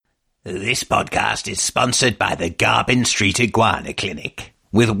This podcast is sponsored by the Garbin Street Iguana Clinic.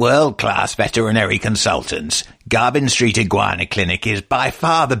 With world-class veterinary consultants, Garbin Street Iguana Clinic is by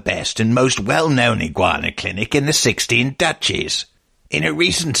far the best and most well-known iguana clinic in the 16 Dutchies. In a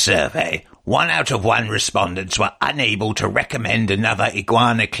recent survey, 1 out of 1 respondents were unable to recommend another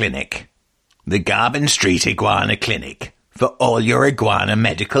iguana clinic. The Garbin Street Iguana Clinic, for all your iguana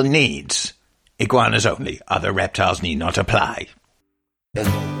medical needs. Iguanas only, other reptiles need not apply.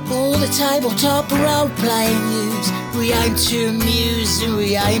 All the tabletop role-playing news. We aim to amuse and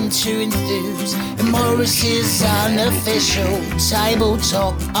we aim to enthuse. And Morris's unofficial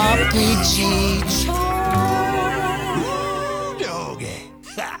tabletop RPG.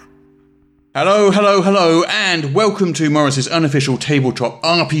 Hello, and welcome to Morris's unofficial tabletop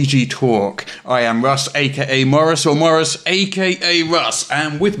RPG talk. I am Russ, aka Morris, or Morris, aka Russ,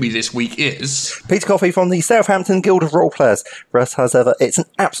 and with me this week is... Peter Coffey from the Southampton Guild of Roleplayers. Russ, as ever, it's an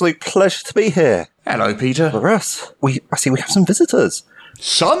absolute pleasure to be here. Hello, Peter. Well, Russ, I see we have some visitors.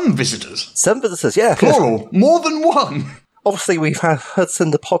 Some visitors? 7 visitors, yeah. Plural, more than one. Obviously, we've had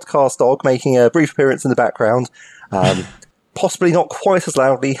Hudson the podcast dog making a brief appearance in the background. Possibly not quite as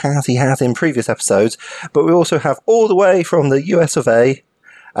loudly as he has in previous episodes, but we also have all the way from the US of A,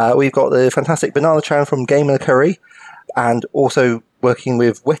 we've got the fantastic Banana Chan from Game and Curry, and also working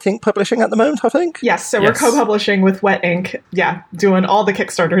with Wet Ink Publishing at the moment, I think? Yes, so we're co-publishing with Wet Ink, doing all the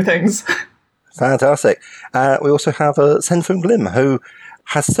Kickstarter things. Fantastic. We also have Senfung Lim, who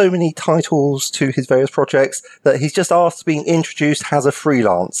has so many titles to his various projects that he's just asked to be introduced as a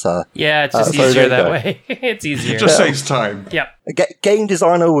freelancer. Yeah, it's just easier that way. It's easier. It just saves time. Yep. Game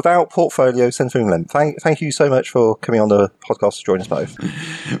designer without portfolio, Senfung Lim. Thank you so much for coming on the podcast to join us both.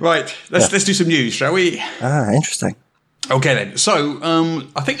 Right, let's do some news, shall we? Interesting. Okay then, so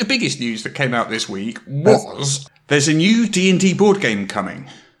I think the biggest news that came out this week was there's a new D&D board game coming.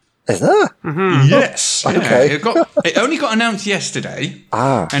 Is there? Mm-hmm. Yes. Okay. It only got announced yesterday.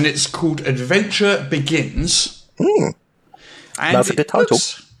 And it's called Adventure Begins. And that's a good title.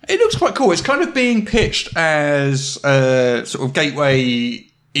 It looks quite cool. It's kind of being pitched as a sort of gateway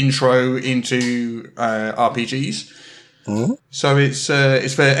intro into RPGs. Mm-hmm. So it's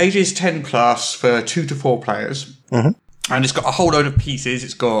for ages 10 plus for 2 to 4 players. Mm-hmm. And it's got a whole load of pieces.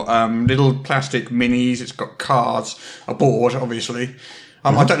 It's got little plastic minis. It's got cards, a board, obviously.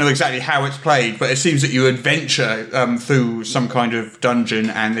 I don't know exactly how it's played, but it seems that you adventure through some kind of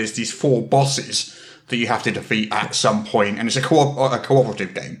dungeon, and there's these 4 bosses that you have to defeat at some point, and it's a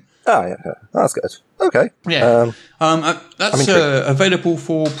cooperative game. Oh, yeah. That's good. Okay. Yeah. That's available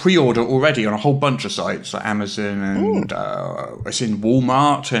for pre-order already on a whole bunch of sites, like Amazon, and it's in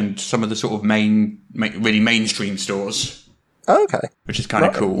Walmart and some of the sort of really mainstream stores. Okay. Which is kind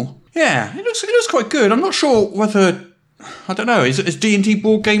of cool. Yeah, it looks quite good. I'm not sure whether... I don't know. Is D&D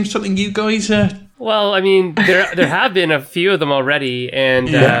board games something you guys? Well, I mean, there have been a few of them already,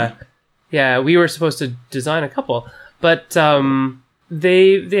 and we were supposed to design a couple, but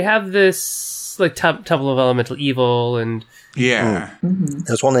they have this like Temple of Elemental Evil, and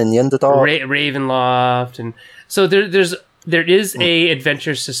there's one in the Underdark, Ravenloft, and so there is a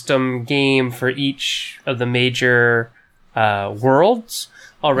adventure system game for each of the major worlds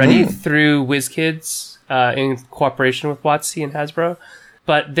already through WizKids. In cooperation with WotC and Hasbro,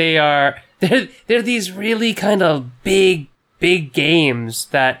 but they're these really kind of big games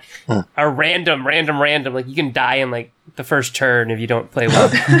that are random. Like you can die in like the first turn if you don't play well.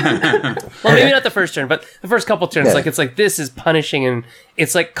 Well, maybe not the first turn, but the first couple turns. Like it's like this is punishing, and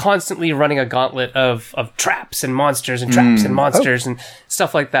it's like constantly running a gauntlet of traps and monsters and traps and monsters and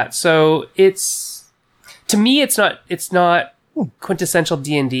stuff like that. So to me, it's not quintessential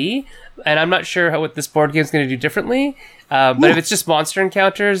D&D. And I'm not sure what this board game is going to do differently. But if it's just monster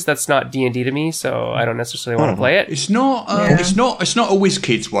encounters, that's not D&D to me, so I don't necessarily want to play it. It's not. It's not a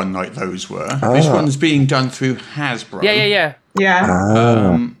WizKids one like those were. This one's being done through Hasbro. Yeah.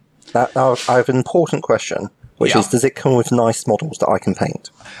 I have an important question, which is: does it come with nice models that I can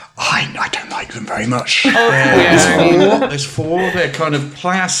paint? I don't like them very much. There's 4. They're kind of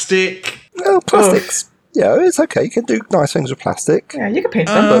plastic. Oh, plastics. Yeah, it's okay. You can do nice things with plastic. Yeah, you can paint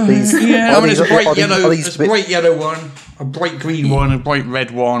them. But these, there's a bright yellow one, a bright green one, a bright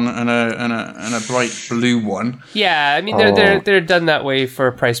red one, and a bright blue one. Yeah, I mean they're done that way for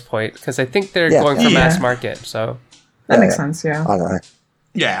a price point because I think they're going for mass market. So that makes sense. Yeah, I don't know.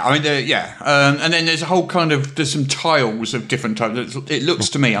 Yeah, I mean, and then there's a whole there's some tiles of different types. It looks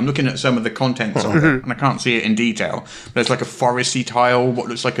to me, I'm looking at some of the contents of it, and I can't see it in detail, but there's like a foresty tile, what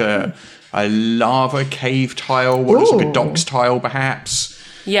looks like a lava cave tile, what looks like a docks tile, perhaps.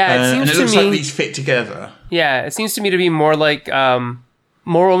 Yeah, it seems and it looks to me like these fit together. Yeah, it seems to me to be more like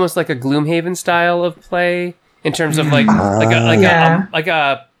more almost like a Gloomhaven style of play in terms of like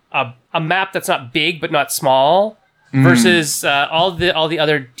a map that's not big but not small versus all the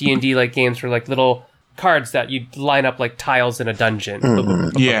other D&D like games were like little cards that you line up like tiles in a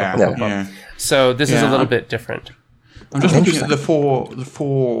dungeon. Yeah. So this is a little bit different. I'm just looking at the four.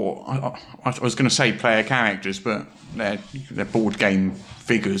 I was going to say player characters, but they're board game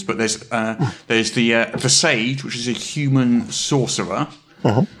figures. But there's the Sage, which is a human sorcerer.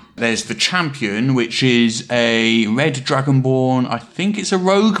 There's the Champion, which is a red dragonborn. I think it's a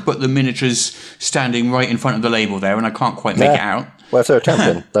rogue, but the miniature's standing right in front of the label there, and I can't quite make it out. Well, if they're a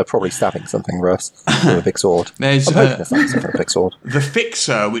champion, they're probably stabbing something, Russ, with a big sword. There's I'm hoping they're stabbing something with a big sword. the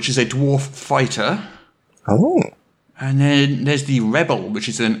Fixer, which is a dwarf fighter. Oh. And then there's the Rebel, which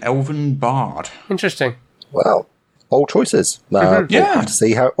is an elven bard. Interesting. Well, bold choices. We'll have to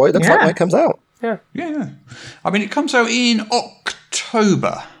see what it looks like when it comes out. Yeah. I mean, it comes out in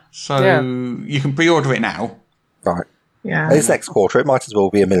October, so you can pre-order it now. Right. Yeah. It's next quarter. It might as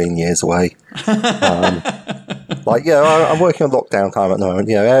well be a million years away. I'm working on lockdown time at the moment.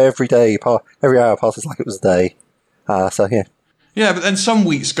 Every hour passes like it was a day. Yeah, but then some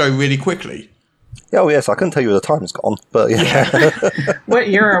weeks go really quickly. Oh, yes, I couldn't tell you the time's gone, but yeah. What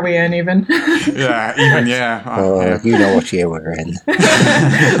year are we in, even? Yeah. You know what year we're in.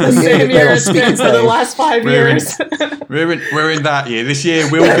 Same year it's been for the last 5 years. We're in that year. This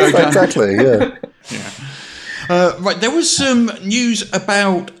year will go down. Exactly, yeah. Right, there was some news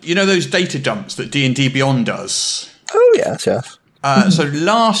about, those data dumps that D&D Beyond does. Oh, yes. So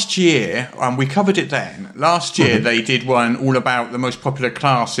last year, we covered it then. Last year, they did one all about the most popular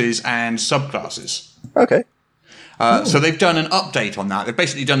classes and subclasses. Okay. So they've done an update on that. They've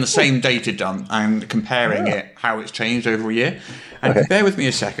basically done the same data dump and comparing it, how it's changed over a year. And bear with me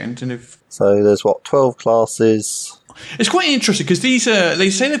a second. So there's 12 classes. It's quite interesting because they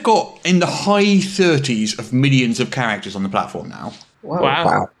say they've got in the high 30s of millions of characters on the platform now. Whoa.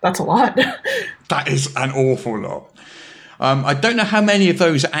 Wow. That's a lot. That is an awful lot. I don't know how many of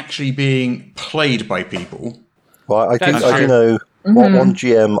those are actually being played by people. Well, I do know one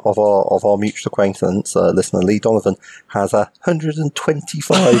GM of our mutual acquaintance, listener Lee Donovan, has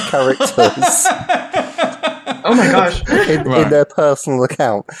 125 characters. Oh my gosh. in their personal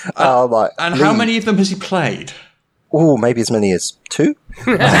account. And how many of them has he played? Oh, maybe as many as 2?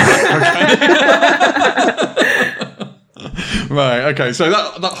 Right, okay. So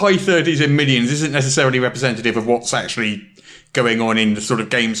that high 30s in millions isn't necessarily representative of what's actually going on in the sort of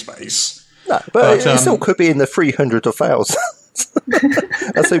game space. No, but it still could be in the 300 of thousands.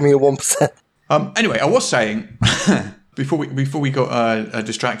 Assuming a 1%. Anyway, I was saying, before we got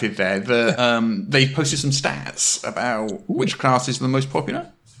distracted there, that they posted some stats about which classes are the most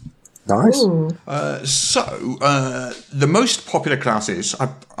popular. Nice. The most popular classes, I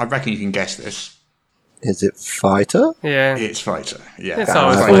reckon you can guess this. Is it fighter? Yeah. It's fighter. Yeah. It's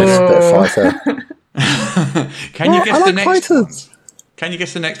always fighter. Can you guess the next fighters. ones? Can you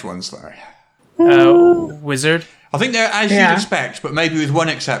guess the next ones, though? Wizard? I think they're as you'd expect, but maybe with one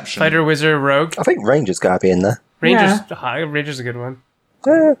exception. Fighter, wizard, rogue? I think Ranger's got to be in there. Ranger's a good one.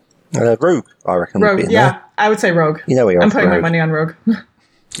 Rogue, I reckon, would be in there. I would say rogue. You know where you're I'm putting my money on rogue.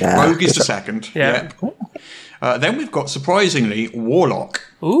 Rogue is the second. Yeah. Then we've got, surprisingly, Warlock.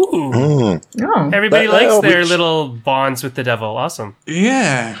 Ooh. Oh. Everybody likes their little bonds with the devil. Awesome.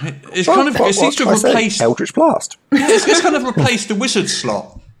 Yeah. It seems to have replaced... Eldritch Blast. It's kind of replaced the wizard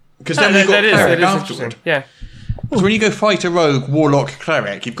slot. Because then we've got cleric afterward. Yeah. So when you go fighter, rogue, warlock,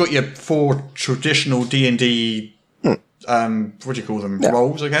 cleric, you've got your 4 traditional D&D... what do you call them? Yeah.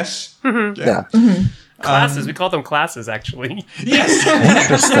 Roles, I guess? Mm-hmm. Yeah. Classes. We call them classes, actually. Yes.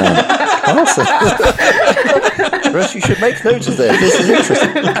 Awesome. Russ, you should make notes of this. This is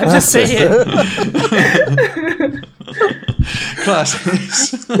interesting. I'm just saying.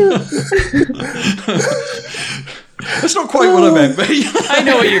 Classes. That's not quite what I meant, but I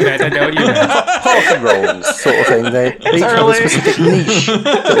know what you meant. Party roles, sort of thing. They each have a specific niche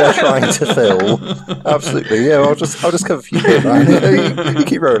that they're trying to fill. Absolutely, yeah. I'll just cover for you. You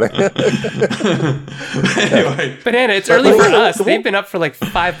keep rolling. Anyway, Banana, it's early for us. They've been up for like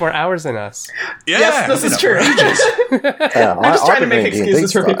 5 more hours than us. yeah, Yes, this is true. I'm just trying to make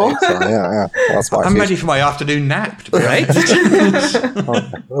excuses for people. Yeah. That's my I'm excuse. ready for my afternoon nap. To be Right?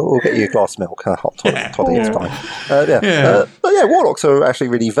 We'll get you a glass of milk and a hot toddy. It's fine. Yeah. But warlocks are actually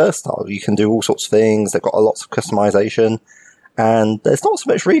really versatile. You can do all sorts of things. They've got lots of customization, and there's not so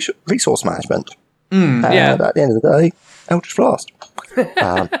much resource management. Yeah. At the end of the day, Eldritch Blast. They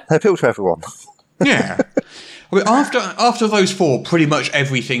appeal to everyone. Yeah. I mean, after those 4, pretty much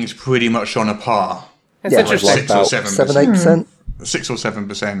everything's pretty much on a par. That's yeah, interesting. like 6 or about 7%. 7-8%. 6 or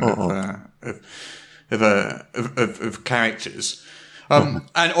 7% of characters. And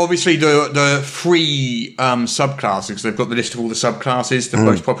obviously the free subclasses, they've got the list of all the subclasses, the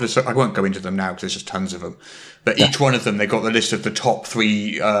most popular. I won't go into them now because there's just tons of them. But each one of them, they've got the list of the top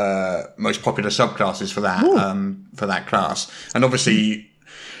 3 most popular subclasses for that class. And obviously,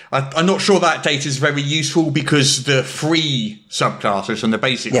 I'm not sure that data is very useful because the free subclasses and the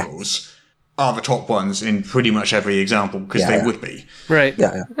basic rules are the top ones in pretty much every example because they would be. Right.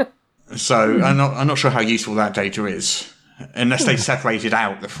 Yeah. So I'm not sure how useful that data is unless they separated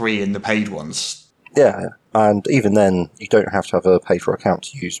out the free and the paid ones. Yeah, and even then, you don't have to have a pay-for account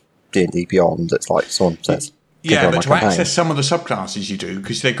to use D&D Beyond. It's like someone says. Yeah, but to access some of the subclasses you do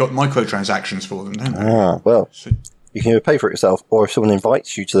because they've got microtransactions for them, don't they? Well, you can either pay for it yourself, or if someone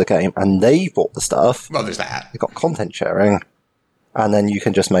invites you to the game and they bought the stuff, Well, there's that. they've got content sharing, and then you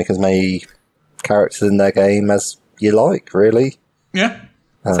can just make as many characters in their game as you like, really. Yeah.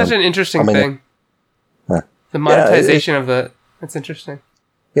 Such an interesting I mean, thing. The monetization of the... That's interesting.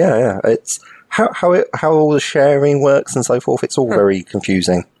 Yeah. It's how all the sharing works and so forth. It's all very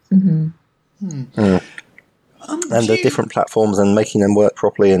confusing. And the different platforms and making them work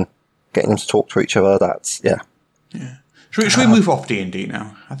properly and getting them to talk to each other. That's Should we move off D&D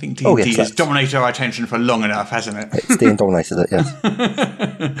now? I think D&D yes, has dominated our attention for long enough, hasn't it? It's D&D dominated it. Yes.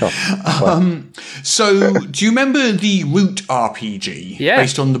 So, do you remember the Root RPG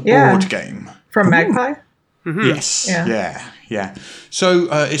based on the board game? From Magpie? Yes. Yeah. So,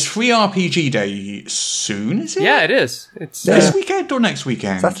 it's free RPG day soon, is it? Yeah, it is. It's This weekend or next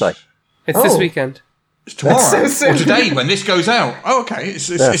weekend? Saturday. it's this weekend. It's tomorrow. so soon. Or today when this goes out. Oh, okay. It's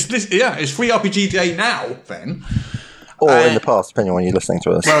free RPG day now, then. Or in the past, depending on when you're listening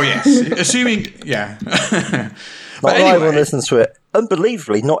to us. Well, yes. Assuming, yeah. Not everyone listens to it.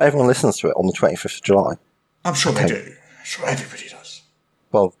 Unbelievably, not everyone listens to it on the 25th of July. I'm sure they do. I'm sure everybody does.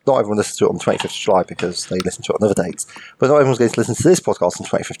 Well, not everyone listens to it on the 25th of July because they listen to it on other dates. But not everyone's going to listen to this podcast on the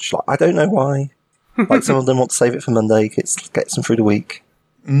 25th of July. I don't know why. Like, some of them want to save it for Monday, gets them through the week.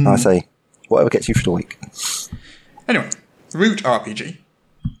 I say, whatever gets you through the week. Anyway, Root RPG.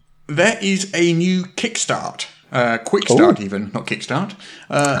 There is a new Kickstart. Quick Start, even, not Kickstart.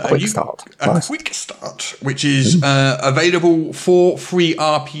 Quick Start. Nice. Quick Start, which is available for free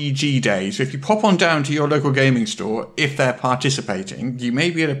RPG days. So if you pop on down to your local gaming store, if they're participating, you may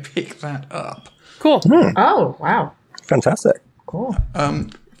be able to pick that up. Cool. Oh, wow. Fantastic. Cool.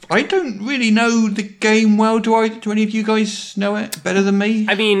 I don't really know the game well. Do any of you guys know it better than me?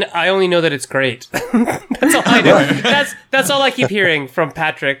 I mean, I only know that it's great. That's all I know. That's all I keep hearing from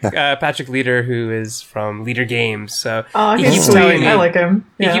Patrick Leader, who is from Leader Games. So he he's keeps sweet. telling me, I like him.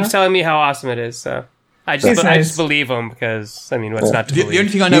 He keeps telling me how awesome it is. So I just believe him because I mean, what's not to believe? The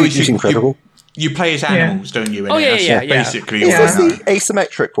only thing I know is incredible. You play as animals, don't you? Oh, yeah. Basically, Is this the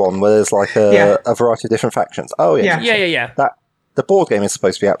asymmetric one where there's like a variety of different factions? Oh, yeah. Yeah. The board game is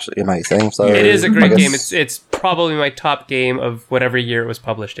supposed to be absolutely amazing. So It is a great game. It's probably my top game of whatever year it was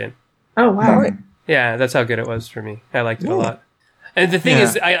published in. Oh, wow. Right. Yeah, that's how good it was for me. I liked it a lot. And the thing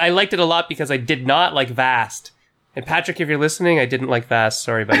is, I liked it a lot because I did not like Vast. And Patrick, if you're listening, I didn't like Vast.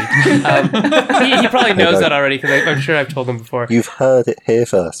 Sorry, buddy. He probably knows that already because I'm sure I've told him before. You've heard it here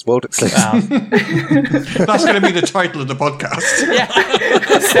first. World exclusive. That's going to be the title of the podcast. Yeah.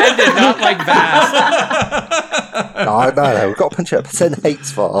 Sen did not like Vast. No. We've got to punch it up. Sen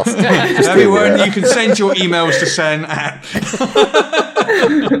hates fast. Everyone, you can send your emails to Sen at...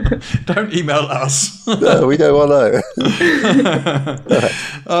 Don't email us. No, we don't want to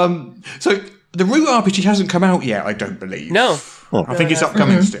know. So... The Root RPG hasn't come out yet, I don't believe. No. I think it's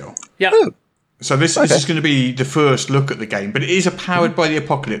upcoming still. Yeah. So this is going to be the first look at the game, but it is a powered by the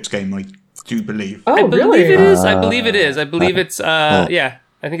Apocalypse game, I do believe. Oh, I believe really? it is. I believe it is. I believe it's, I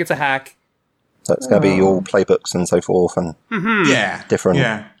think it's a hack. So it's going to be all playbooks and so forth and different.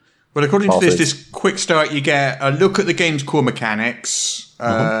 Yeah. But according to classes. this quick start, you get a look at the game's core mechanics.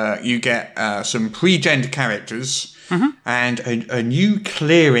 You get some pre-gen characters. And a new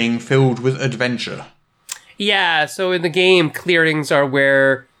clearing filled with adventure. Yeah, so in the game, clearings are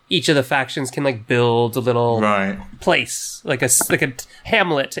where each of the factions can like build a little place, like a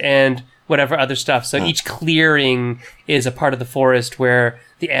hamlet and whatever other stuff. So each clearing is a part of the forest where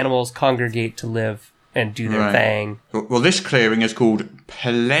the animals congregate to live and do their thing. Well, this clearing is called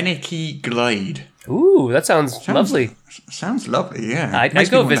Peleniki Glade. Ooh, that sounds lovely. Sounds lovely, yeah. I'd Makes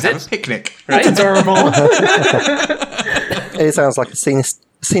go me want to visit. have a picnic. Right? That's adorable. It sounds like a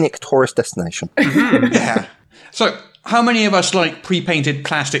scenic tourist destination. Yeah. So, how many of us like pre-painted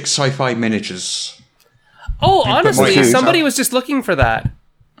plastic sci-fi miniatures? Oh, honestly, my- somebody was just looking for that.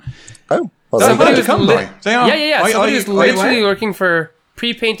 Oh. Well, They're Somebody hard to was come by. They are. Yeah. Somebody was wait, literally what? looking for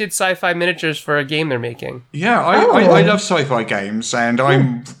pre-painted sci-fi miniatures for a game they're making. Yeah, I love sci-fi games, and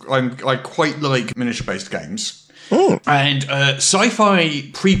I quite like miniature-based games. And sci-fi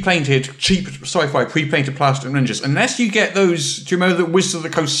pre-painted, cheap sci-fi pre-painted plastic ninjas. Unless you get those, do you remember the Wizards of the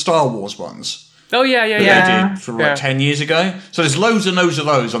Coast Star Wars ones? Oh yeah. They did for Yeah. 10 years ago. So there's loads and loads of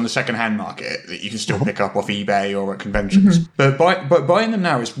those on the second-hand market that you can still pick up off eBay or at conventions. But buying them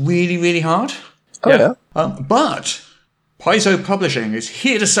now is really, really hard. Oh, Yeah. yeah. But Paizo Publishing is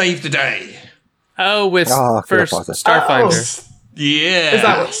here to save the day. Oh, with Ah, first good Starfinder. Yeah. Is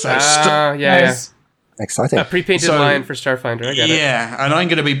that what- So Yeah. Nice. Exciting. A pre-painted So- line for Starfinder. I get it. yeah, and I'm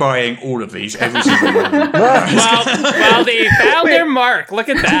going to be buying all of these every single one. Well, they found their mark. Look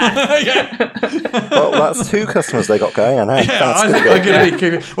at that. Well, that's 2 customers they got going, and hey, that's I'm good. going to be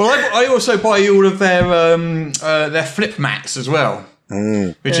keeping. Well, I also buy all of their flip mats as well.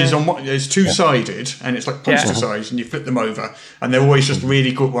 Which is on what it's 2-sided and it's like poster size, and you flip them over, and they're always just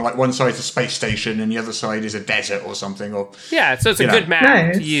really good. Well, like one side is a space station and the other side is a desert or something. Or Yeah, so it's a You know. good map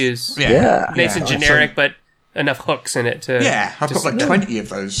Nice. to use. Yeah. Nice and generic, but enough hooks in it to. Yeah, I've got like 20 of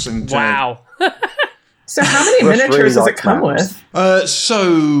those. And Wow. So how many Rush miniatures really does it likes come maps. with? So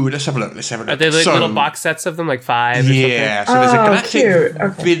let's have a look. Are they like So- little box sets of them, like 5 or Yeah, so there's a Oh, Galactic cute.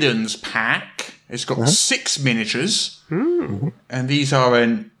 Okay. Villains pack. It's got 6 miniatures, and these are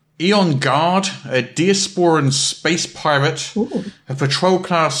an Eon Guard, a Diasporan space pirate, a patrol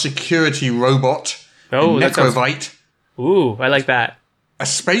class security robot, Oh, a that sounds- Necrovite, something? Ooh, I like that. a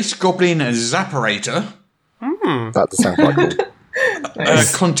space goblin Zapparator, That does sound quite cool. a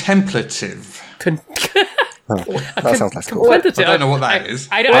contemplative. That sounds less cool. I don't know what that is.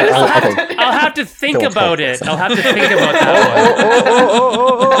 I'll have to think Don't about talk. it. I'll have to think about that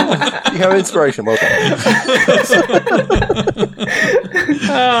one. You have inspiration. Well done.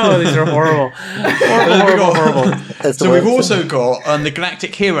 Oh, these are horrible. Horrible. There's the So we've word. also got the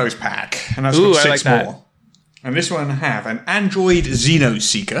Galactic Heroes pack, and that's Ooh, got I 6 like that. more. And this one have an Android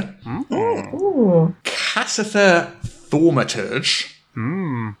Xenoseeker, Ooh. Cassither Thaumaturge,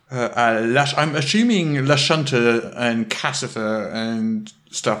 I'm assuming Lashunta and Cassither and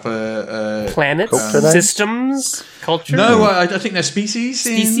stuff. Planets, Culture name? systems, culture. No, I think they're species.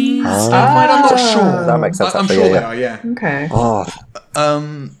 Species? I'm not sure. That makes sense, I'm actually, sure yeah, they are. Yeah. Okay. Oh,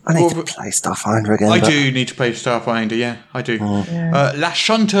 I need to well, play Starfinder again. I but- do need to play Starfinder. Yeah, I do.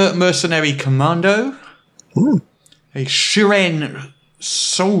 Lashunta Mercenary Commando, a Shiren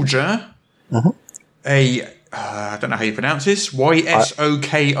Soldier, a I don't know how you pronounce this.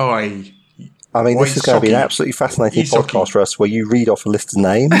 YSOKI. I mean, this is going to be an Isoki. absolutely fascinating Isoki. podcast for us, where you read off a list of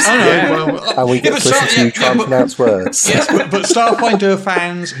names, I know. Well, and we get but to listen to you try and but- pronounce words. Yes, but Starfinder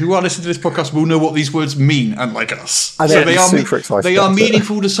fans who are listening to this podcast will know what these words mean, unlike us. I know, I'm super excited They are about it.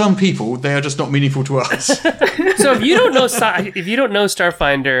 meaningful to some people. They are just not meaningful to us. So if you don't know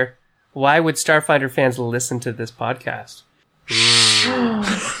Starfinder, why would Starfinder fans listen to this podcast?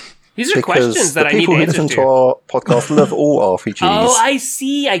 These are Because questions the that I need people to who answer listen to to. our podcast love all RPGs. Oh, I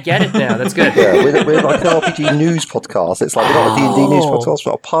see. I get it now. That's good. Yeah, we're like an RPG news podcast. It's like we're not a D&D news podcast,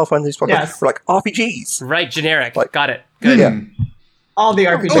 we're not a Pathfinder news podcast. Yes. We're like RPGs. Right, generic. Like- Got it. Good. Yeah. All the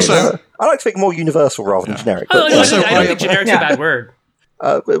RPGs. Also, I like to think more universal rather than generic. Oh, But no, Also, I don't think generic's a bad word.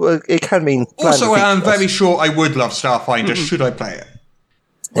 it can mean... also, bland I'm features. very sure I would love Starfinder should I play it.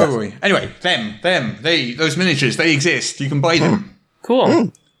 Where were we? Anyway, those miniatures, they exist. You can buy them.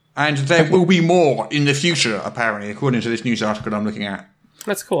 Cool. And there will be more in the future, apparently, according to this news article I'm looking at.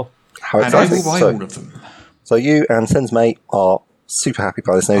 That's cool. How And I exciting. will buy all of them. So you and Sensmate are super happy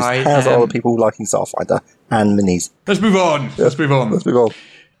by this news, I as are am. the people liking Starfinder and minis. Let's move on. Let's move on. Let's move on.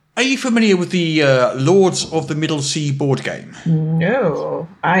 Are you familiar with the Lords of the Middle Sea board game? No,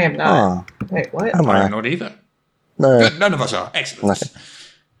 I am not. Wait, what? Am I? I'm not either. No. Good, none of us are. Excellent. Okay.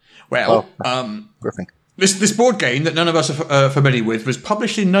 Well, Gripping. this board game that none of us are familiar with was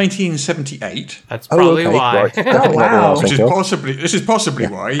published in 1978, That's probably why. Right. Definitely not the one I was which is thinking of. possibly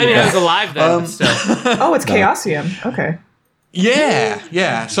why. I mean, I was alive then, but still. Oh, it's Chaosium. Okay.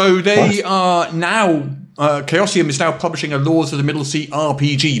 Yeah. So they are now. Chaosium is now publishing a Lords of the Middle Sea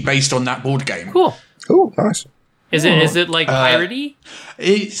RPG based on that board game. Cool. Cool, nice. Is it like piratey?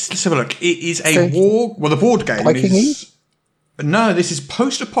 Let's have a look. It is a So- war. Well, the board game Viking-y? is. No, this is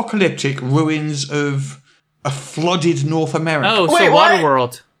post-apocalyptic ruins of a flooded North America. Oh, so Wait, what?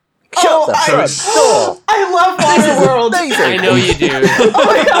 Waterworld. Shut the front door! I love Waterworld. Amazing. I know you do. Oh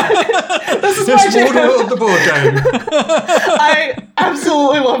my god, this is my Just jam. Waterworld the board game. I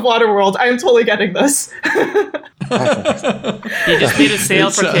absolutely love Waterworld. I am totally getting this. You just made a sale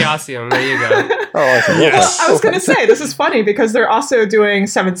for Chaosium. There you go. Oh, I see. Yes. I was going to say, this is funny because they're also doing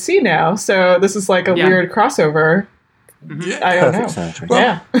 7th Sea now, so this is like a Yeah. weird crossover. I don't Perfect know.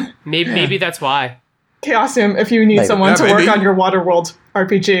 soundtrack. Yeah. Maybe that's why. Chaosium, if you need Maybe. someone Yeah, to work maybe. on your Waterworld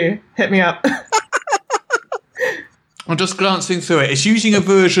RPG, hit me up. I'm just glancing through it. It's using a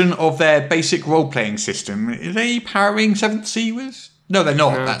version of their basic role-playing system. Are they powering 7th Sea with? No, they're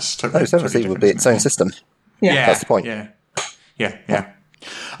not. That's totally, No, 7th Sea would be its own system. Yeah. That's the point. Yeah.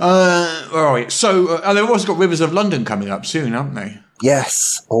 All right. So they've also got Rivers of London coming up soon, haven't they?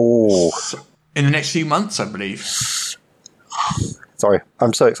 Yes. Oh, In the next few months, I believe. sorry.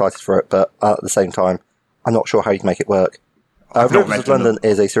 I'm so excited for it, but at the same time, I'm not sure how you'd make it work. I've not Rivers read of them. London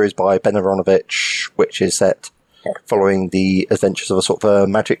is a series by Ben Aronovich, which is set following the adventures of a sort of a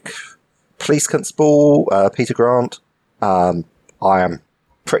magic police constable, Peter Grant. I am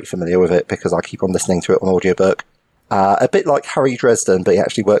pretty familiar with it because I keep on listening to it on audiobook. A bit like Harry Dresden, but he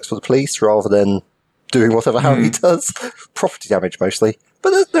actually works for the police rather than doing whatever Harry does. Property damage mostly.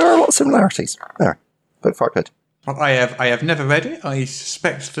 But there are a lot of similarities. Anyway, but quite good. I have never read it. I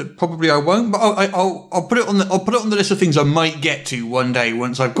suspect that probably I won't, but I'll put it on the list of things I might get to one day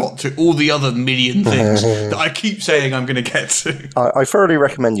once I've got to all the other million things that I keep saying I'm going to get to. I thoroughly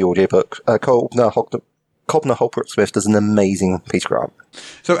recommend the audiobook. Cobner Holbrook Smith does an amazing Peter Grant.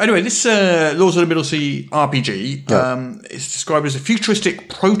 So anyway, this Lords of the Middle Sea RPG is described as a futuristic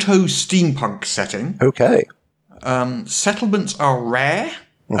proto-steampunk setting. Okay. Settlements are rare.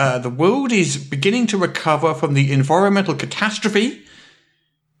 The world is beginning to recover from the environmental catastrophe,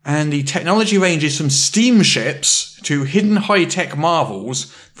 and the technology ranges from steamships to hidden high-tech marvels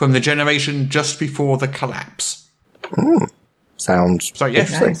from the generation just before the collapse. Sounds So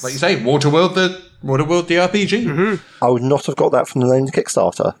yes, Nice. like you say, Waterworld the RPG. I would not have got that from the name of the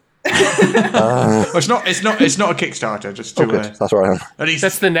Kickstarter. Well, it's not a Kickstarter. Just to Oh, good. That's right. at least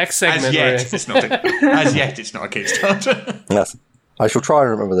That's the next segment. as yet, right? it's not. As yet, it's not a Kickstarter. Yes. I shall try and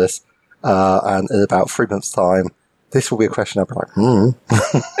remember this. And in about 3 months' time, this will be a question I'll be like,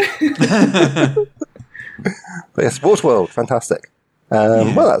 But yes, Waterworld, fantastic.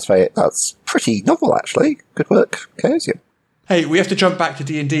 Well, that's pretty novel, actually. Good work, Chaosium. Hey, we have to jump back to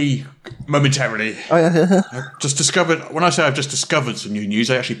D&D momentarily. Oh, yeah. I've just discovered, when I say I've just discovered some new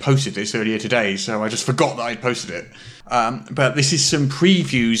news, I actually posted this earlier today, so I just forgot that I'd posted it. But this is some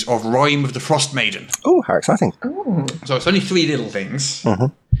previews of Rime of the Frost Maiden. Oh, how exciting. So it's only 3 little things.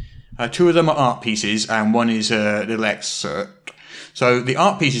 2 of them are art pieces, and 1 is a little excerpt. So the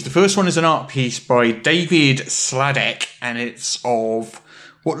art pieces, the first one is an art piece by David Sladek, and it's of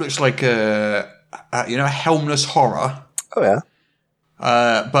what looks like a helmless horror. Oh, yeah.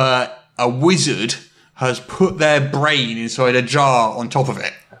 But a wizard has put their brain inside a jar on top of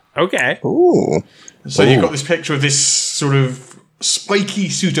it. Okay. Ooh. So you've got this picture of this sort of spiky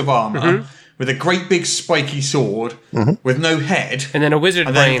suit of armor with a great big spiky sword with no head. And then a wizard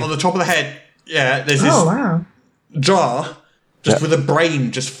And brain. then on the top of the head, there's this Oh, wow. jar just with a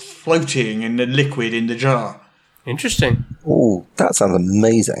brain just floating in the liquid in the jar. Interesting. Ooh, that sounds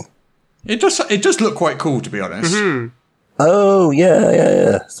amazing. It does look quite cool, to be honest. Oh,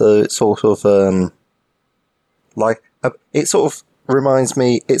 yeah. So it's sort of, it sort of reminds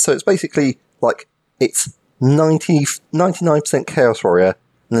me, it's basically like, it's 99% Chaos Warrior, and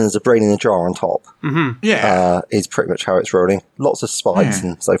then there's a brain in a jar on top, Yeah. is pretty much how it's rolling. Lots of spikes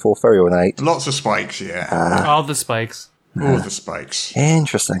and so forth, very ornate. Lots of spikes, yeah. All the spikes. All the spikes.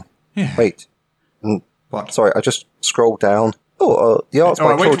 Interesting. Yeah. Wait, What? sorry, I just scrolled down. The art's by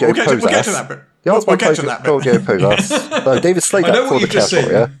Oh, wait, Claudio we'll get to Posas. that bit. The art's by We'll get to that bit. Claudio Posas. No, David I know Slater what for the you've just Chaos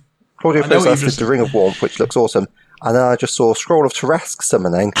said. Warrior. Claudio I know what you've Posas just did the Ring of Warmth, which looks awesome. And then I just saw Scroll of Tarrasque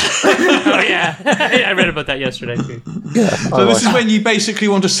summoning. Oh, yeah. I read about that yesterday, too. Yeah. So this is when you basically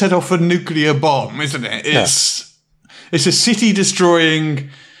want to set off a nuclear bomb, isn't it? It's a city destroying,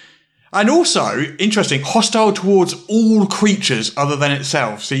 and also interesting, hostile towards all creatures other than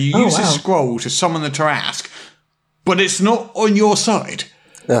itself. So you use this scroll to summon the Tarrasque, but it's not on your side.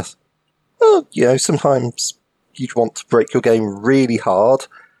 Yes. Well, sometimes you want to break your game really hard,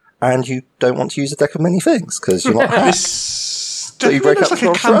 and you don't want to use a deck of many things because you're not happy. This you definitely break looks up like a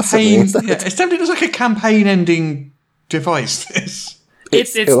the Tarrasque campaign. instead. Yeah, it definitely looks like a campaign-ending device. This.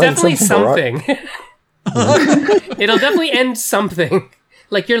 It's it'll end definitely something, It'll definitely end something.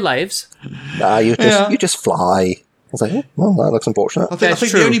 Like your lives. You just fly. was like, oh, well, that looks unfortunate. I think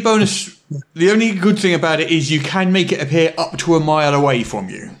true. the only good thing about it is you can make it appear up to a mile away from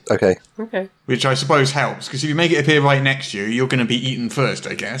you, Okay. Okay. which I suppose helps, because if you make it appear right next to you, you're going to be eaten first,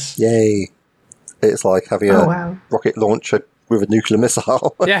 I guess. Yay. It's like having Oh, a wow. rocket launcher with a nuclear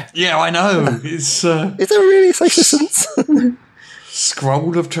missile. Yeah. Yeah, I know. It's Is there really a safe distance?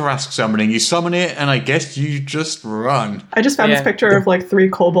 Scroll of Tarask summoning. You summon it, and I guess you just run. I just found Yeah. this picture of like 3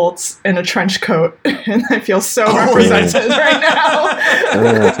 kobolds in a trench coat, and I feel so yeah. represented right now.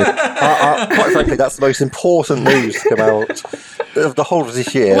 Quite frankly, that's the most important news to come out of the whole of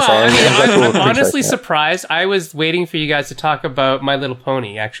this year. Well, so I mean, glad you all I'm appreciate honestly that. surprised. I was waiting for you guys to talk about My Little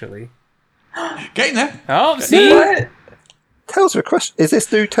Pony, actually. Getting there. Oh, see? What? Tales of Equestria. Is this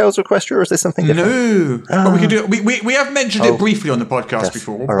new Tales of Equestria, or is this something different? No, but we can do. We have mentioned Oh. it briefly on the podcast Yes,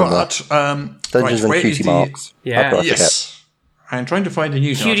 before, I remember but Dungeons where and is Cutie the- Marks. Yeah. I've got to forget. Yes, I'm trying to find the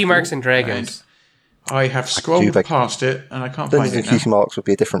news. Cutie article, Marks and Dragons. and I have scrolled beg- past it, and I can't Dungeons find and it now. Cutie Marks would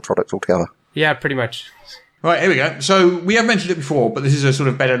be a different product altogether. Yeah, pretty much. Right, here we go. So we have mentioned it before, but this is a sort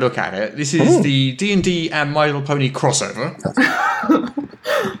of better look at it. This is the D&D and My Little Pony crossover.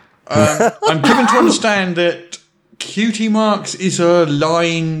 I'm given to understand that Cutie Marks is a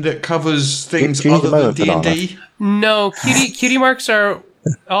line that covers things Do you need other a than moment, D&D. No, Cutie Marks are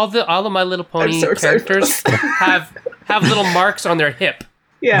all of My Little Pony so excited. characters have little marks on their hip.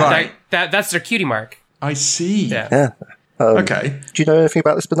 Yeah. Right. That's their cutie mark. I see. Yeah. Yeah. Okay. Do you know anything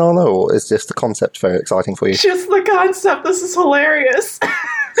about this banana, or is just the concept very exciting for you? Just the concept. This is hilarious.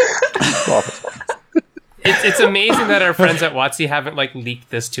 Well, It's amazing that our friends at WotC haven't like leaked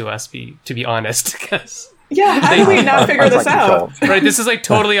this to us. To be honest, 'cause, Yeah, how did we not figure this out? right, this is like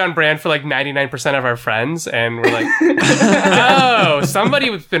totally on brand for like 99% of our friends, and we're like, oh,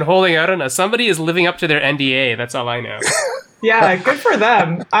 somebody's been holding out on us. Somebody is living up to their NDA. That's all I know. Yeah, good for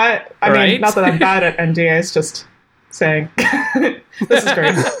them. I Right? mean, not that I'm bad at NDAs, just saying. This is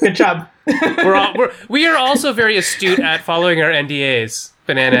great. Good job. We are also very astute at following our NDAs.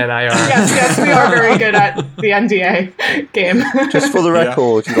 Banana and I are. Yes, we are very good at the NDA game. just for the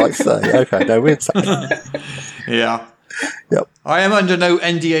record, you'd like to say. Okay, no, we're Yeah. Yep. I am under no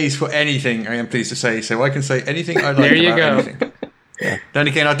NDAs for anything, I am pleased to say, so I can say anything I like There you about go. anything. Then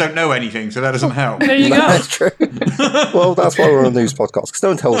again, I don't know anything, so that doesn't help. There you go. That's true. Well, that's why we're on a news podcast, because no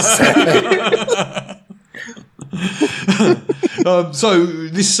one tells us. So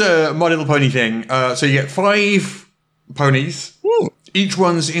this My Little Pony thing, so you get 5 ponies. Each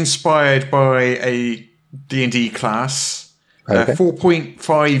one's inspired by a D&D class. They're Okay.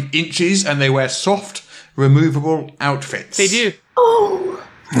 4.5 inches, and they wear soft, removable outfits. They do. Oh,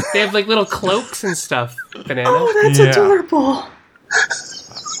 They have like little cloaks and stuff. Banana. that's Yeah. adorable.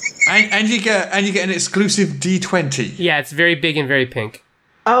 And you get an exclusive D20. Yeah, it's very big and very pink.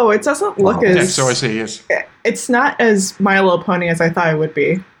 Oh, it doesn't look Yeah, as... so I see, yes. It's not as My Little Pony as I thought it would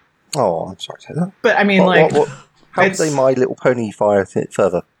be. Oh, I'm sorry to hear that. But I mean, like... How did it's- they My Little Pony fire it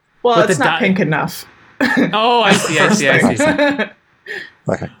further? Well, With it's the not di- pink enough. Oh, I see.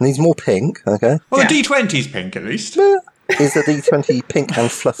 Okay, needs more pink. Okay, Well, Yeah. the D20's pink, at least. is the D20 pink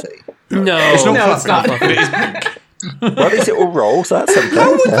and fluffy? No. It's not No, it's fluffy, not. but it is pink. Well, at least it all rolls. So that's something.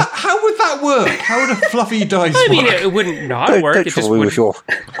 How would, Yeah. how would that work? How would a fluffy dice I mean, work? it wouldn't not Don't, work. don't It just trouble me would. with your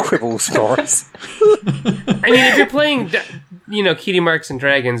quibbles, Morris. I mean, if you're playing, Cutie Marks and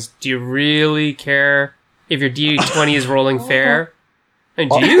Dragons, do you really care if your D20 is rolling fair? And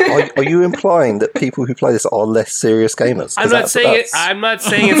do you? Are you implying that people who play this are less serious gamers? 'Cause I'm not saying it. that's- I'm not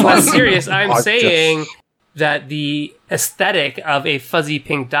saying it's less serious. I'm I've saying that the aesthetic of a fuzzy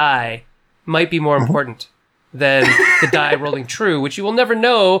pink die might be more important than the die rolling true, which you will never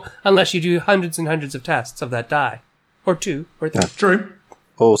know unless you do hundreds and hundreds of tests of that die, or 2, or 3. True.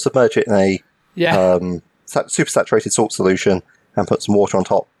 Or submerge it in a Yeah. super saturated salt solution and put some water on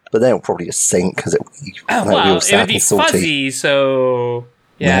top. But then it'll probably just sink because it'll be Well, real it sad would be and salty. fuzzy, so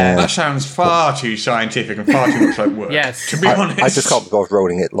yeah. That sounds far too scientific and far too much like work. Yes. To be honest. I just can't be bothered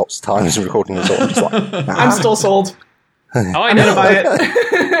rolling it lots of times and recording it all. I'm just like, nah. I'm still sold. Oh, I I'm know. gonna buy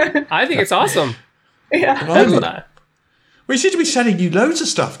it. I think it's awesome. Yeah. Well, we seem to be selling you loads of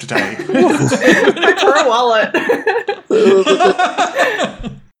stuff today. My Pearl wallet.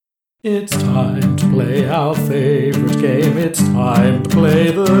 It's time to play our favorite game. It's time to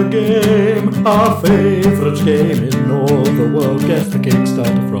play the game. Our favorite game in all the world. Guess the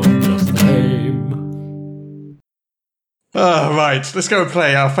Kickstarter from Just the Name. Right, let's go and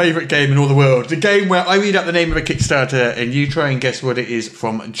play our favourite game in all the world. The game where I read out the name of a Kickstarter and you try and guess what it is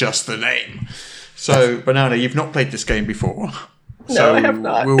from just the name. So, Banana, you've not played this game before. No, I have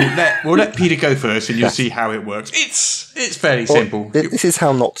not. We'll let Peter go first and you'll see how it works. It's fairly simple. This is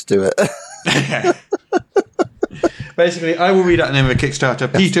how not to do it. Basically, I will read out the name of the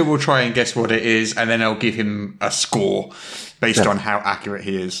Kickstarter. Peter will try and guess what it is, and then I'll give him a score based on how accurate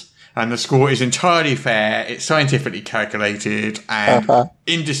he is. And the score is entirely fair, it's scientifically calculated, and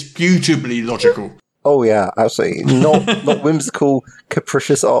indisputably logical. Oh yeah, absolutely. Not whimsical,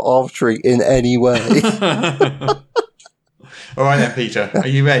 capricious, or arbitrary in any way. All right then, Peter. Are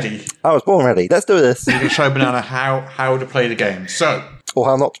you ready? I was born ready. Let's do this. You can show Banana how to play the game. So, Or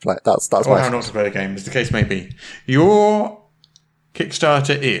how not to play it. That's or my how not to play the game, as the case may be. Your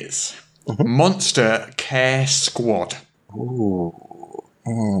Kickstarter is Monster Care Squad. Ooh,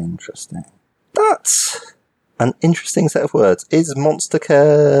 interesting. That's an interesting set of words. Is Monster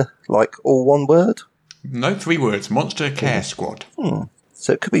Care like all one word? No, 3 words. Monster Care Squad.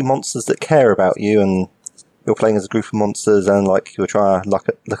 So it could be monsters that care about you, and you're playing as a group of monsters, and like you're trying to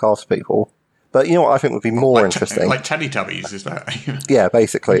look after people. But you know what I think would be more interesting? Like Teletubbies, is that? Yeah,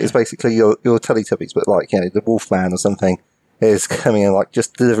 basically. It's basically your Teletubbies, but like, the Wolfman or something is coming in, like,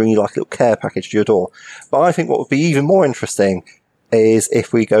 just delivering you like a little care package to your door. But I think what would be even more interesting is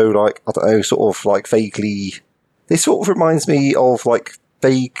if we go, like, I don't know, sort of like vaguely... This sort of reminds me of, like,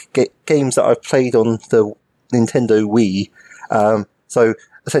 vague games that I've played on the Nintendo Wii. So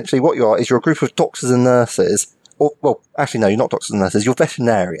essentially what you are is you're a group of doctors and nurses. Or, well, actually, no, you're not doctors and nurses. You're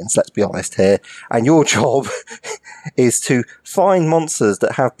veterinarians, let's be honest here. And your job is to find monsters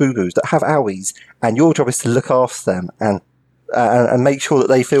that have boo-boos, that have owies. And your job is to look after them and make sure that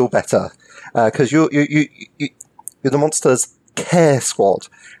they feel better. Because you're the monsters' care squad.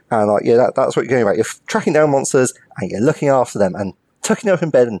 And like, that's what you're doing, right? You're tracking down monsters and you're looking after them and tucking them up in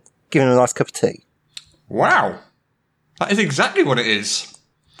bed and giving them a nice cup of tea. Wow. That is exactly what it is.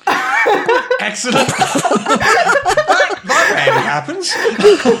 Excellent. that rarely happens.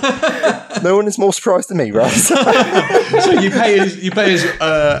 No one is more surprised than me, right? So you pay as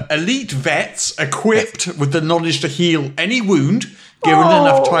elite vets equipped with the knowledge to heal any wound, given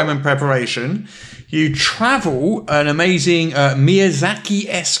enough time and preparation. You travel an amazing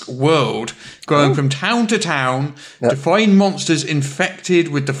Miyazaki-esque world, going from town to town to find monsters infected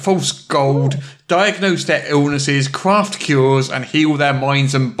with the false gold, diagnose their illnesses, craft cures, and heal their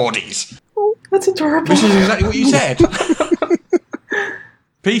minds and bodies. Oh, that's adorable. This is exactly what you said.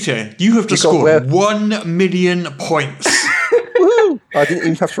 Peter, you have just scored 1 million points. Woo! I didn't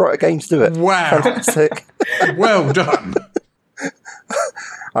even have to write a game to do it. Wow. Fantastic. Well done.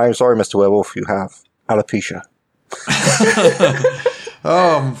 I'm sorry, Mr. Werewolf, you have alopecia.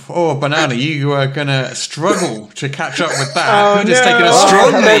 Banana, you are going to struggle to catch up with that. Peter's taken a Oh,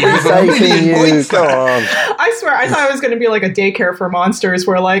 strong lead with 1 million points. Go on. I swear, I thought it was going to be like a daycare for monsters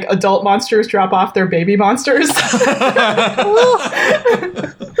where like adult monsters drop off their baby monsters.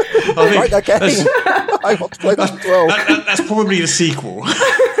 Right, that game. I want to play that as well. That's probably the sequel.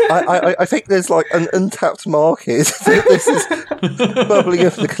 I think there's like an untapped market. This is bubbling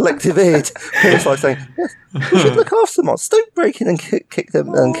up the collective id. It's like saying, yes, we should look after the monsters. Don't break in and kick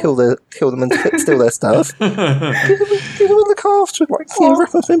them and kill them and steal their stuff. Give them a look after, like,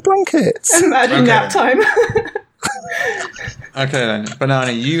 wrap up in blankets. Imagine nap time. Okay then,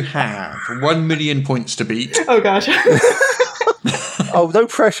 Banana, you have 1 million points to beat. Oh gosh. Oh, no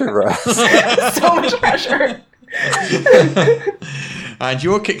pressure, Russ. So much pressure. And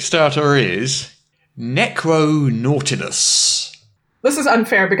your Kickstarter is Necronautilus. This is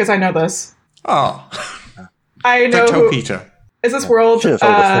unfair because I know this. Oh, I know don't tell who, Peter. Is this World? Should've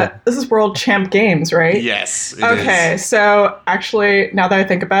told us, yeah. This is World Champ Games, right? Yes, it Okay, is. so actually, now that I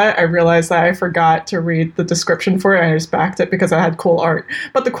think about it, I realized that I forgot to read the description for it, and I just backed it because I had cool art.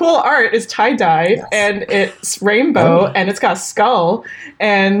 But the cool art is tie-dye, and it's rainbow, and it's got a skull,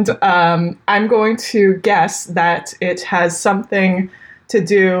 and I'm going to guess that it has something to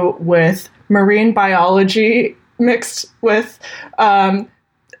do with marine biology mixed with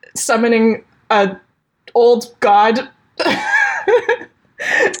summoning a old god.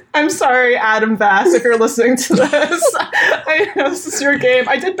 I'm sorry, Adam Vass, if you're listening to this. I know this is your game.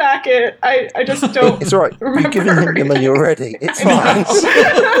 I did back it. I just don't. It's all right. remember. You've given him the money already. It's fine.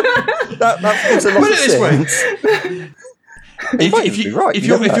 that makes a lot Put of it this way. sense.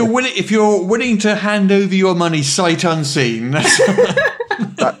 If you're willing to hand over your money sight unseen, that's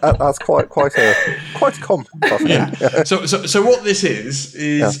That's quite a compliment, I think. yeah. So what this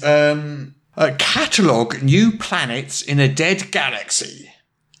is catalogue new planets in a dead galaxy.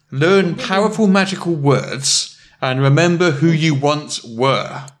 Learn powerful magical words and remember who you once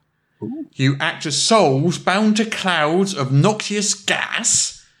were. You act as souls bound to clouds of noxious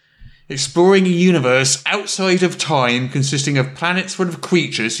gas. exploring a universe outside of time consisting of planets full of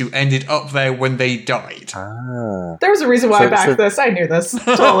creatures who ended up there when they died. There was a reason why I backed this. I knew this.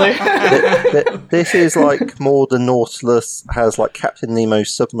 Totally. This is like more than Nautilus has like Captain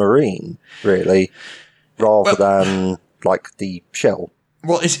Nemo's submarine, really, rather than like the shell.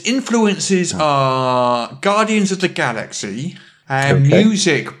 Well, its influences are Guardians of the Galaxy and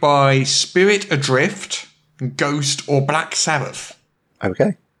music by Spirit Adrift, Ghost, or Black Sabbath.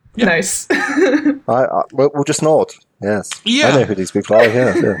 Okay. Yeah. Nice. We'll just nod. Yes. Yeah. I know who these people are.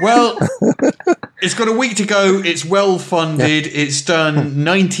 Yeah. Well, it's got a week to go. It's well funded. Yeah. It's done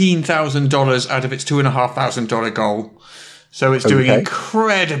 $19,000 out of its $2,500 goal. So it's doing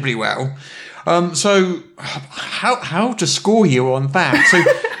incredibly well. So how to score you on that? So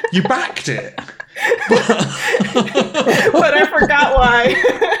you backed it. But I forgot why.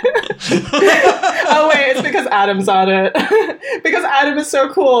 Oh wait, it's because Adam's on it. Because Adam is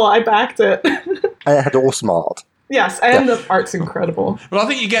so cool, I backed it. And it had awesome art. Yes, and the art's incredible. Well, I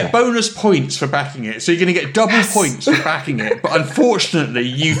think you get bonus points for backing it, so you're going to get double points for backing it. But unfortunately,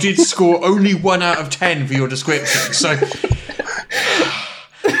 you did score only 1 out of 10 for your description. So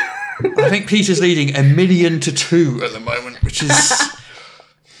I think Peter's leading 1,000,000-2 at the moment, which is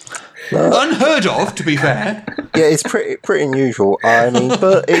unheard of, to be fair. Yeah, it's pretty unusual. I mean,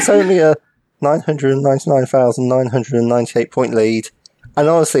 but it's only a 999,998 point lead. And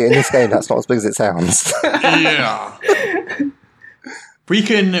honestly, in this game, that's not as big as it sounds. Yeah. We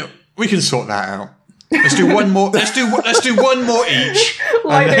can sort that out. Let's do one more. Let's do one more each.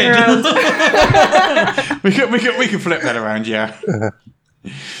 Lightning round. we can flip that around. Yeah.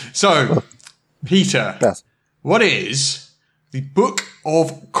 So, Peter, yes. What is the Book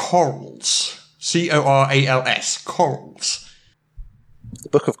of Corals? Corals. Corals. The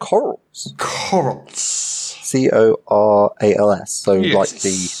Book of Corals. Corals. Corals. So, yes. like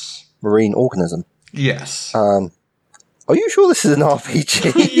the marine organism. Yes. Are you sure this is an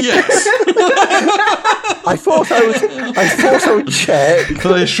RPG? Yes. I thought I would check.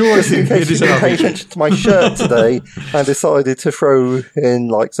 But I assure you, in case it is you an didn't pay RPG. attention to my shirt today and decided to throw in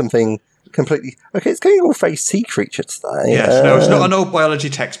like something completely. Okay, it's going all face sea creature today. Yes. No, it's not an old biology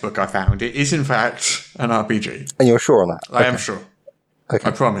textbook I found. It is in fact an RPG. And you're sure on that? I am sure. Okay.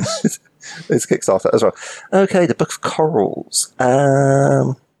 I promise. It's Kickstarter as well. Okay, the Book of Corals.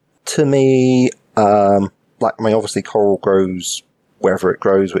 To me, obviously coral grows wherever it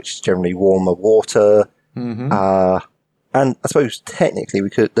grows, which is generally warmer water. Mm-hmm. And I suppose technically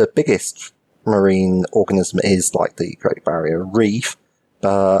the biggest marine organism is like the Great Barrier Reef.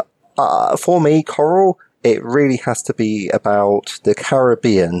 But for me, coral, it really has to be about the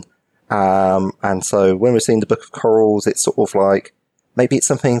Caribbean. And so when we're seeing the Book of Corals, it's sort of like, maybe it's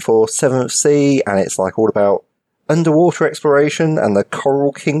something for Seventh Sea, and it's like all about underwater exploration and the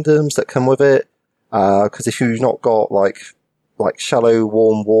coral kingdoms that come with it. Because if you've not got like shallow,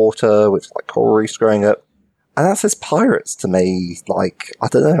 warm water with like coral reefs growing up, and that says pirates to me. Like, I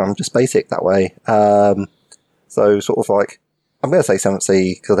don't know, I'm just basic that way. So sort of like, I'm going to say Seventh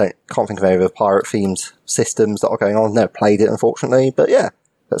Sea because I can't think of any other pirate themed systems that are going on. I've never played it, unfortunately, but yeah,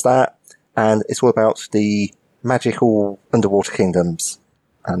 that's that. And it's all about the magical underwater kingdoms,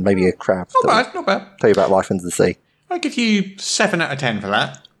 and maybe a crab. Not bad. Tell you about life under the sea. I'll give you 7 out of 10 for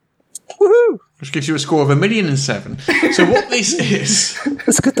that. Woohoo! Which gives you a score of 1,000,007. So what this is...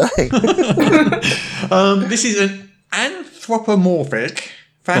 It's a good day. This is an anthropomorphic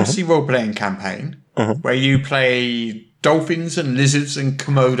fantasy role-playing campaign where you play dolphins and lizards and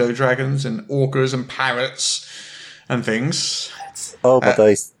Komodo dragons and orcas and parrots and things. Oh, my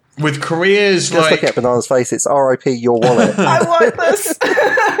days. With careers Just like... look at Banana's face, it's R.I.P. your wallet. I want this.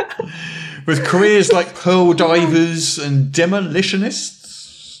 With careers like pearl divers and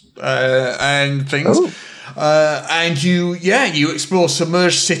demolitionists and things. Oh. And you explore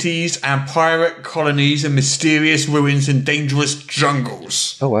submerged cities and pirate colonies and mysterious ruins and dangerous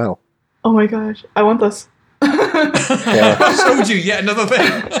jungles. Oh, wow. Oh my gosh, I want this. Yeah. I told you yet another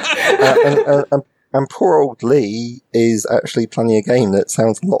thing. And poor old Lee is actually planning a game that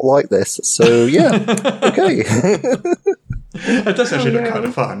sounds a lot like this. So, yeah. Okay. It does actually look kind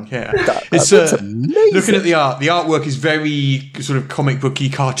of fun, yeah. It's amazing. Looking at the art, the artwork is very sort of comic booky,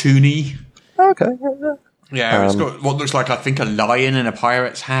 cartoony. Okay. Yeah, it's got what looks like, I think, a lion in a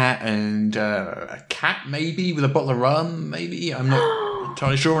pirate's hat and a cat, maybe, with a bottle of rum, maybe. I'm not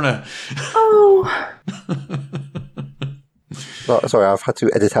entirely sure. Oh. Oh, sorry, I've had to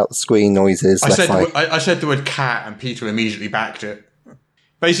edit out the squealing noises. I said the word cat and Peter immediately backed it.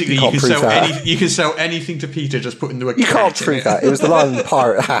 Basically, you can sell anything to Peter just putting the word cat in it. You can't prove that. It was the lion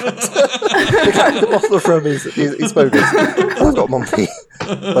pirate hat. The cat with the bottle of rum is bogus. I've got Monty.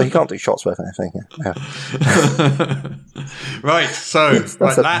 Well, you can't do shots worth anything. Yeah. Right, so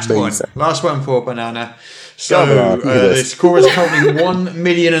That's amazing. last one for Banana. So Banana, you can do the this. score is currently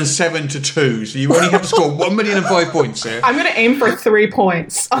 1,007,2. So you only have to score 1,005 points here. I'm going to aim for 3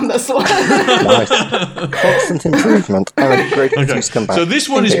 points on this one. Nice. Constant improvement. And great excuse to come back. So this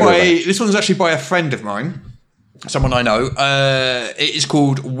one is actually by a friend of mine, someone I know. It is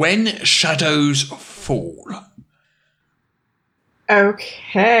called When Shadows Fall.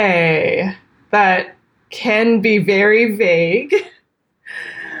 Okay. That can be very vague.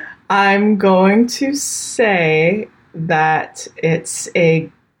 I'm going to say that it's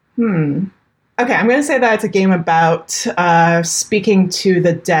a... Okay, I'm going to say that it's a game about speaking to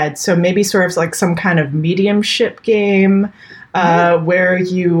the dead. So maybe sort of like some kind of mediumship game where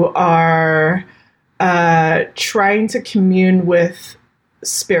you are trying to commune with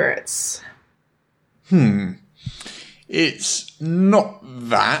spirits. It's not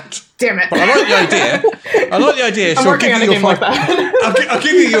that. Damn it. But I like the idea. I'm working on a game like that. I'll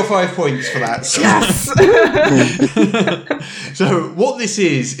give you your 5 points for that. So. Yes. So what this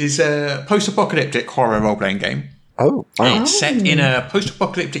is a post-apocalyptic horror role-playing game. Oh, wow. It's set in a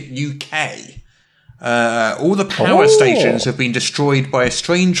post-apocalyptic UK. All the power stations have been destroyed by a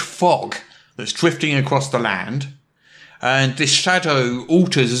strange fog that's drifting across the land. And this shadow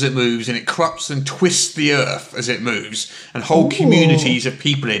alters as it moves, and it corrupts and twists the earth as it moves. And whole communities of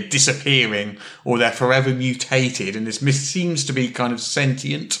people are disappearing, or they're forever mutated. And this seems to be kind of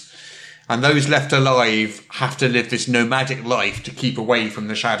sentient. And those left alive have to live this nomadic life to keep away from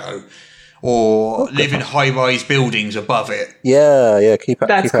the shadow, or live in high-rise buildings above it. Yeah, keep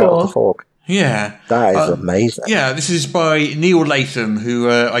out of the fog. Yeah. That is amazing. Yeah, this is by Neil Latham, who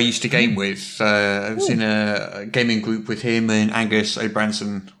I used to game with. I was in a gaming group with him and Angus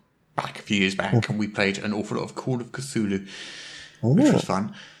O'Branson back a few years back, and we played an awful lot of Call of Cthulhu, which was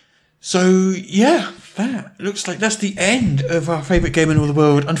fun. So, yeah, that looks like that's the end of our favourite game in all the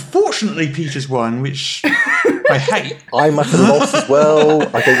world. Unfortunately, Peter's won, which I hate. I must have lost as well.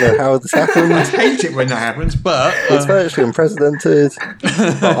 I don't know how this happened. I hate it when that happens, but... It's virtually unprecedented.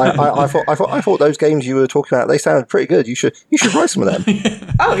 But I thought those games you were talking about, they sounded pretty good. You should write some of them.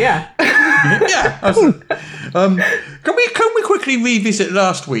 Oh, yeah. Yeah. Can we quickly revisit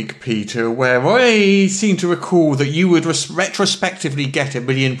last week, Peter, where I seem to recall that you would retrospectively get 1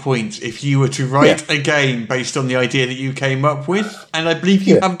 million points if you were to write a game based on the idea that you came up with, and I believe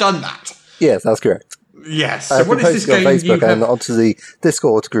you have done that. Yes, that's correct. Yes. So what is this game on Facebook and onto the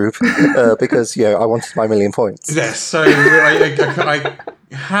Discord group because I wanted my 1 million points. Yes, so I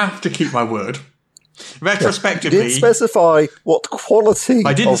have to keep my word. Retrospectively, you didn't specify what quality.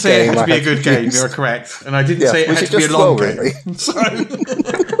 I didn't say it had to be a good game. You're correct, and I didn't say it had to be a long game. Really. So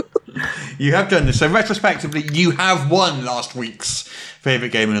you have done this. So retrospectively, you have won last week's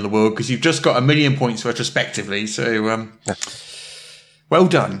favourite game in the world because you've just got 1 million points retrospectively. So well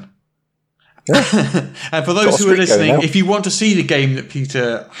done. Yeah. And for those who are listening, if you want to see the game that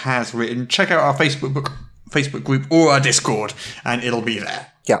Peter has written, check out our Facebook group or our Discord, and it'll be there.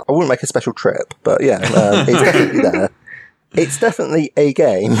 Yeah, I wouldn't make a special trip, but it's definitely there. It's definitely a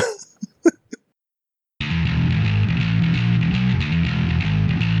game.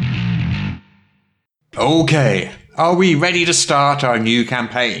 Okay, are we ready to start our new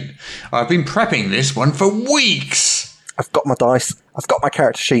campaign? I've been prepping this one for weeks. I've got my dice, I've got my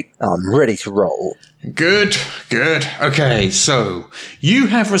character sheet, and I'm ready to roll. Good. Okay, so you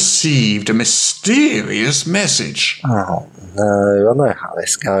have received a mysterious message. Oh no, I know how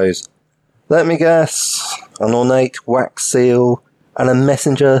this goes. Let me guess. An ornate wax seal and a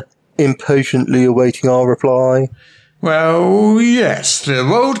messenger impatiently awaiting our reply. Well, yes, the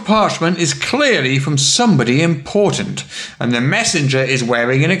rolled parchment is clearly from somebody important, and the messenger is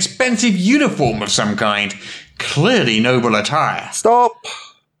wearing an expensive uniform of some kind. Clearly noble attire. Stop!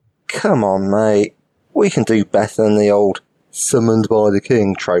 Come on, mate. We can do better than the old summoned by the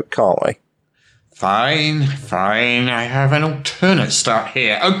king trope, can't we? Fine. I have an alternate start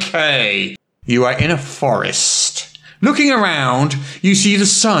here. Okay. You are in a forest. Looking around, you see the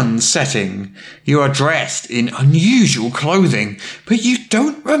sun setting. You are dressed in unusual clothing, but you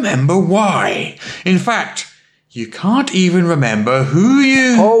don't remember why. In fact, you can't even remember who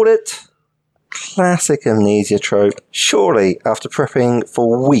you... Hold it! Classic amnesia trope. Surely, after prepping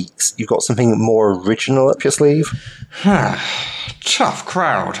for weeks, you've got something more original up your sleeve? Tough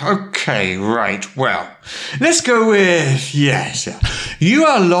crowd. Okay, right. Well, let's go with... Yes. You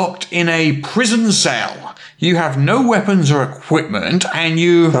are locked in a prison cell. You have no weapons or equipment, and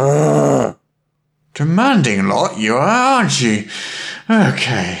you... Demanding lot you are, aren't you?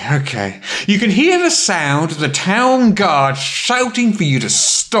 Okay. You can hear the sound of the town guard shouting for you to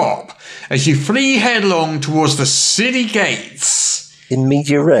stop as you flee headlong towards the city gates. In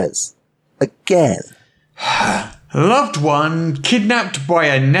media res. Again. Loved one kidnapped by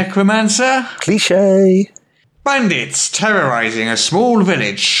a necromancer. Cliche. Bandits terrorizing a small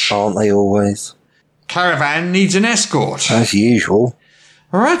village. Aren't they always? Caravan needs an escort. As usual.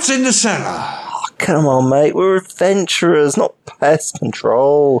 Rats in the cellar. Oh, come on, mate. We're adventurers, not pest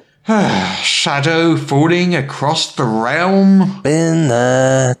control. Shadow falling across the realm. Been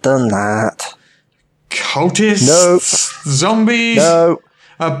there, done that. Cultists. Nope. Zombies. No.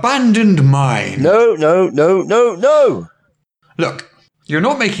 Abandoned mine. No. Look, you're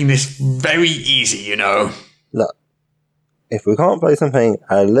not making this very easy, you know. Look, if we can't play something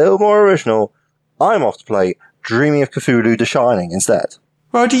a little more original, I'm off to play Dreaming of Cthulhu The Shining instead.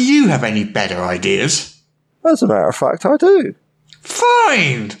 Well, do you have any better ideas? As a matter of fact, I do.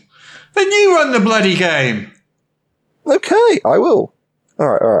 Fine! Then you run the bloody game. Okay, I will.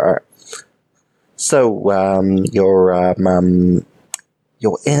 Alright. So, you're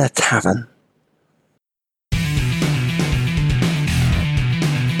in a tavern.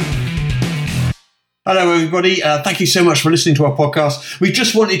 Hello, everybody. Thank you so much for listening to our podcast. We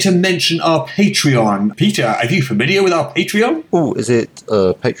just wanted to mention our Patreon. Peter, are you familiar with our Patreon? Oh, is it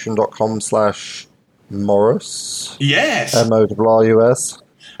patreon.com/Morris? Yes. MOWS?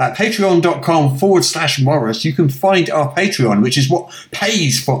 At patreon.com/Morris, you can find our Patreon, which is what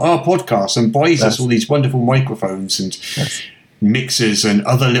pays for our podcast and buys us all these wonderful microphones and mixers and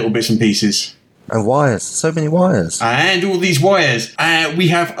other little bits and pieces. And wires. So many wires. And all these wires. We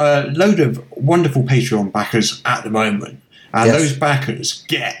have a load of wonderful Patreon backers at the moment. And those backers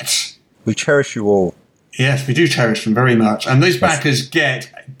get... We cherish you all. Yes, we do cherish them very much. And those backers get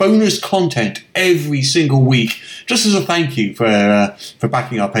bonus content every single week, just as a thank you for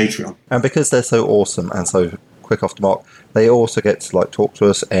backing our Patreon. And because they're so awesome and so quick off the mark, they also get to talk to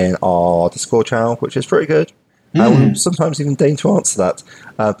us in our Discord channel, which is pretty good. And we'll sometimes even deign to answer that.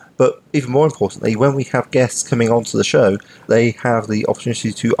 But even more importantly, when we have guests coming onto the show, they have the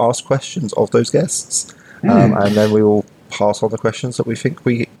opportunity to ask questions of those guests. And then we will pass on the questions that we think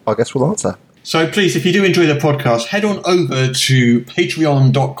our guests will answer. So please, if you do enjoy the podcast, head on over to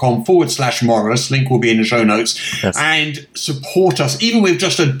patreon.com/Morris. Link will be in the show notes. Yes. And support us, even with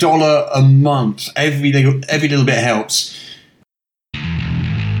just $1 a month. Every little bit helps.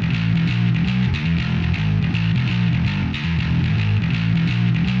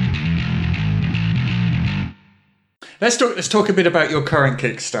 Let's talk a bit about your current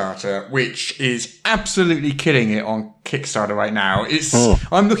Kickstarter, which is absolutely killing it on Kickstarter right now.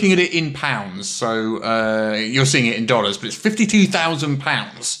 I'm looking at it in pounds, so you're seeing it in dollars, but it's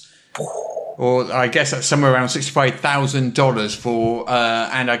 £52,000, or I guess that's somewhere around $65,000 for.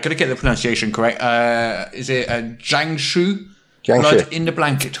 And I got to get the pronunciation correct. Is it a Jiangsu? Blood in the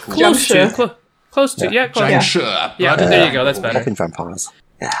Blanket Hall. Close to, yeah. Jiangsu. Yeah, there you go. That's better. Hopping vampires.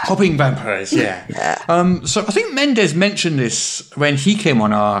 Hopping vampires, yeah. So I think Mendes mentioned this when he came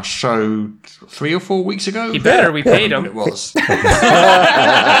on our show 3 or 4 weeks ago. He better, we paid him. It was. No,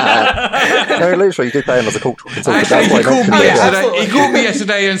 literally, you did pay him as a cultural consultant. Actually, he called me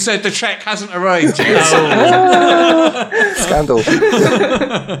yesterday and said the cheque hasn't arrived yet. Scandal.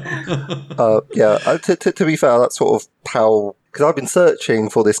 To be fair, that's sort of how... Because I've been searching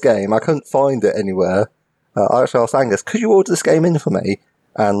for this game. I couldn't find it anywhere. I actually asked Angus, could you order this game in for me?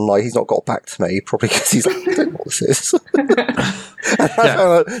 And he's not got back to me, probably because he's like, I don't know what this is. The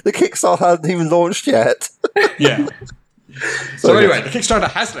Kickstarter hasn't even launched yet. Yeah. So anyway, the Kickstarter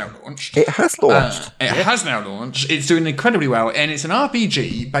has now launched. It has launched. Has now launched. It's doing incredibly well, and it's an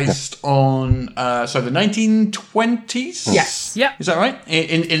RPG based on the 1920s. Yes. Yeah. Is that right?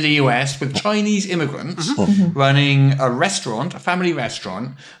 In the US, with Chinese immigrants running a restaurant, a family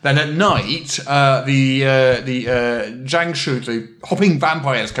restaurant. Then at night, the Jiangsu, the hopping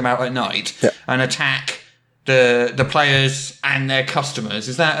vampires, come out at night and attack the players and their customers.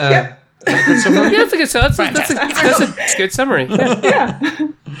 Is that? Good summary? Yeah, that's a good summary. That's a good summary. Yeah.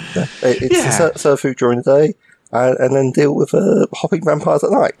 It's serve food during the day and then deal with hopping vampires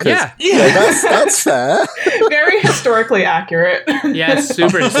at night. Yeah. That's fair. Very historically accurate. Yeah, it's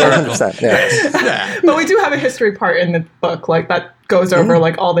super historical. 100%, yeah. But we do have a history part in the book, that goes over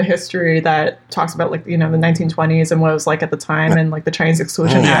all the history that talks about the 1920s and what it was like at the time and the Chinese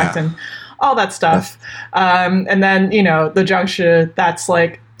Exclusion Act and all that stuff. And then the Jiangsu, that's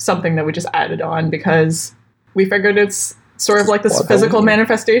something that we just added on because we figured it's sort of this physical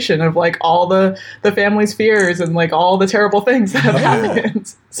manifestation of all the family's fears and all the terrible things that have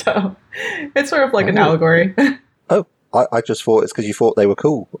happened. So it's sort of an allegory. I just thought it's because you thought they were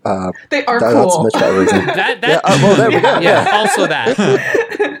cool. They are That's a cool. much better reason. Well, there we go. Yeah, also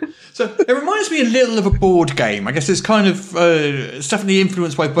that. So it reminds me a little of a board game. I guess it's kind of it's definitely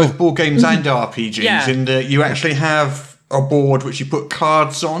influenced by both board games and RPGs. Yeah. In that you actually have a board which you put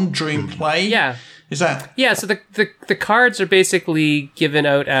cards on during play. Yeah. Is that? Yeah, so the cards are basically given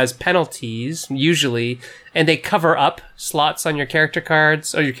out as penalties, usually, and they cover up slots on your character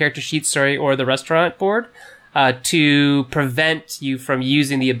cards, or your character sheets, or the restaurant board, to prevent you from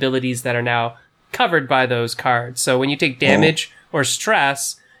using the abilities that are now covered by those cards. So when you take damage or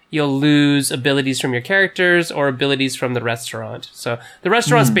stress, you'll lose abilities from your characters or abilities from the restaurant. So the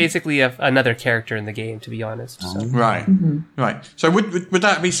restaurant's basically another character in the game, to be honest. So. Right, right. So would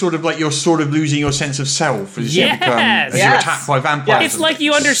that be sort of like you're sort of losing your sense of self as you become as you're Yes. attacked by vampires? It's like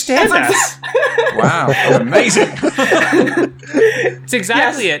you understand us. Wow, amazing. It's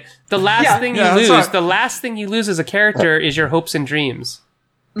exactly it. The last thing you Yeah, that's lose, right. the last thing you lose as a character is your hopes and dreams.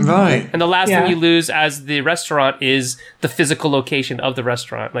 Right. And the last Yeah. thing you lose as the restaurant is the physical location of the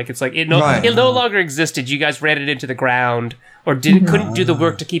restaurant. Like, it's like it no longer existed. You guys ran it into the ground or couldn't do the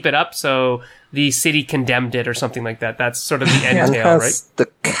work to keep it up, so the city condemned it or something like that. That's sort of the end And tale, right? as the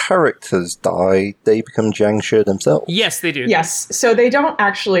characters die, they become Jiangshi themselves. Yes, they do. Yes, so they don't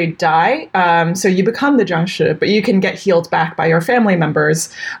actually die. So you become the Jiangshi, but you can get healed back by your family members.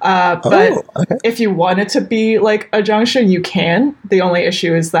 But okay. if you wanted to be like a Jiangshi, you can. The only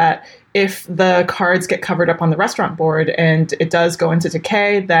issue is that if the cards get covered up on the restaurant board and it does go into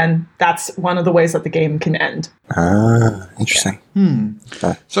decay, then that's one of the ways that the game can end. Ah, interesting.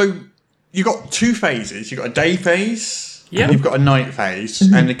 So you've got two phases. You've got a day phase Yeah. and you've got a night phase.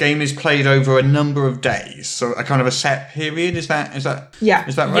 And the game is played over a number of days. So a kind of a set period. Is that Yeah.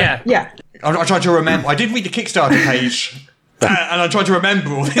 Is that right? Yeah. Yeah. I tried to remember. I did read the Kickstarter page. And I tried to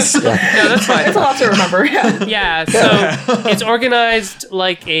remember all this. No, that's fine. It's a lot to remember. Yeah. Yeah, so it's organized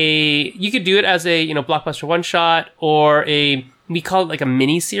like you could do it as a, blockbuster one shot or we call it like a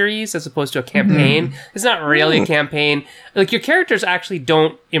mini series as opposed to a campaign. It's not really a campaign. Like, your characters actually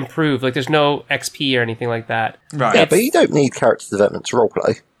don't improve. Like, there's no XP or anything like that. Right. Yeah, but you don't need character development to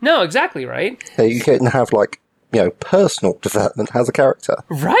roleplay. No, exactly, right? You can have, personal development as a character.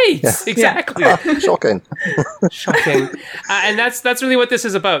 Right, exactly. Shocking. Shocking. And that's really what this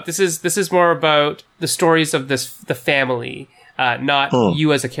is about. This is more about the stories of the family, not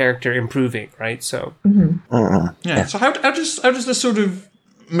you as a character improving, right? So Yeah. So how does the sort of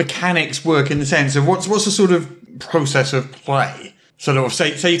mechanics work in the sense of what's the sort of process of play? Sort of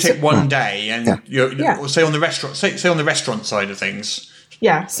say you take one day and or say on the restaurant say on the restaurant side of things.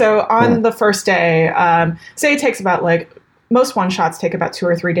 Yeah. So on the first day, say it takes about most one shots take about 2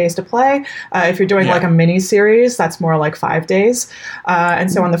 or 3 days to play. If you're doing like a mini series, that's more like 5 days.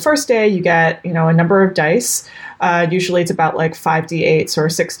 And so on the first day, you get, a number of dice. Usually it's about 5d8s or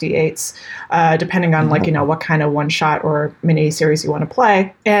 6d8s, depending on what kind of one shot or mini series you want to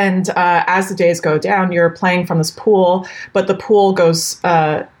play. And as the days go down, you're playing from this pool, but the pool goes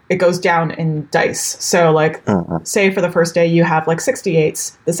it goes down in dice. So say for the first day you have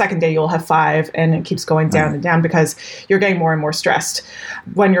 68s, the second day you'll have 5, and it keeps going down and down because you're getting more and more stressed.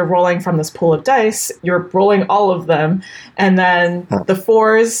 When you're rolling from this pool of dice, you're rolling all of them, and then the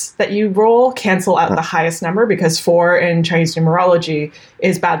 4s that you roll cancel out the highest number because 4 in Chinese numerology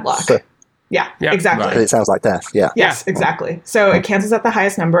is bad luck. Yeah, exactly. Right. It sounds like death, yeah. Yes, exactly. So it cancels out the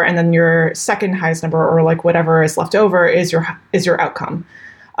highest number, and then your second highest number, or whatever is left over, is your outcome.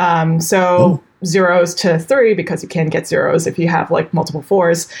 So 0s to 3, because you can get 0s if you have multiple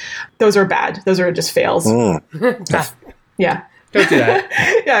 4s. Those are bad. Those are just fails. Yeah. don't do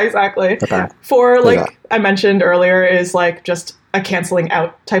that. Yeah, exactly. Okay. 4, Yeah. I mentioned earlier, is just a canceling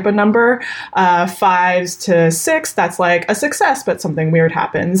out type of number. 5s to 6, that's a success, but something weird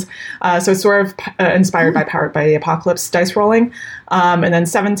happens. So it's sort of inspired by Powered by the Apocalypse dice rolling. And then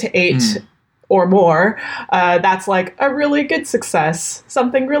 7 to 8 or more, that's a really good success.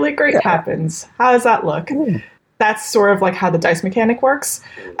 Something really great happens. How does that look? That's sort of how the dice mechanic works.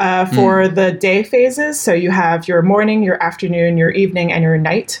 For the day phases, so you have your morning, your afternoon, your evening, and your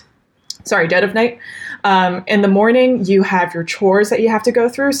night. Sorry, dead of night. In the morning, you have your chores that you have to go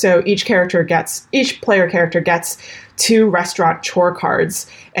through. So each player character gets 2 restaurant chore cards,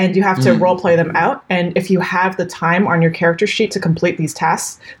 and you have to role play them out. And if you have the time on your character sheet to complete these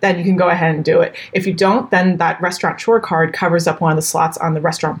tasks, then you can go ahead and do it. If you don't, then that restaurant chore card covers up one of the slots on the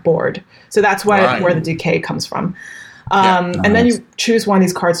restaurant board. So that's where the decay comes from. And then you choose one of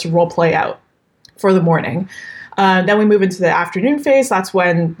these cards to role play out for the morning. Then we move into the afternoon phase. That's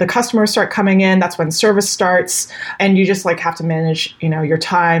when the customers start coming in. That's when service starts, and you just like have to manage, your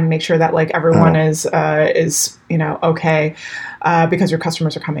time, make sure that like everyone is okay, because your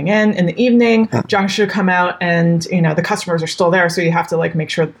customers are coming in the evening. Jiangshi come out, and the customers are still there, so you have to like make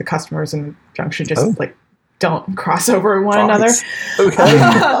sure that the customers and Jiangshi just like don't cross over one another.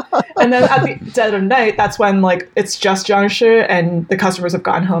 Okay. And then at the dead of night, that's when like it's just Jiangshi and the customers have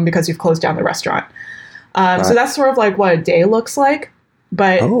gone home because you've closed down the restaurant. So that's sort of like what a day looks like,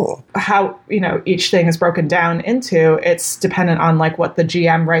 but how, each thing is broken down into, it's dependent on like what the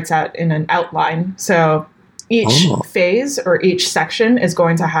GM writes out in an outline. So each phase or each section is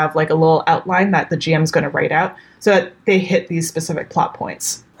going to have like a little outline that the GM is going to write out so that they hit these specific plot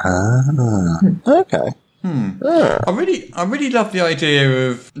points. Okay. I really love the idea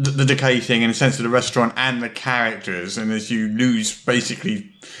of the decay thing in the sense of the restaurant and the characters, and as you lose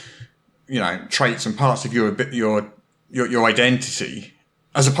basically, traits and parts of your identity,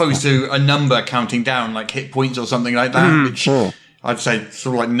 as opposed to a number counting down like hit points or something like that, which I'd say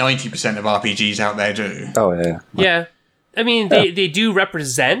sort of like 90% of RPGs out there do. Oh yeah. Yeah, I mean they do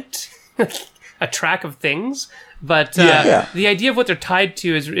represent a track of things, but the idea of what they're tied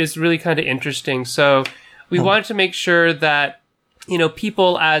to is really kind of interesting. So we wanted to make sure that,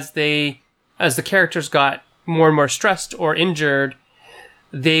 people as the characters got more and more stressed or injured,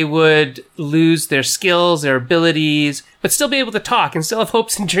 they would lose their skills, their abilities, but still be able to talk and still have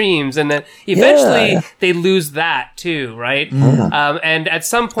hopes and dreams. And then eventually they lose that too, right? And at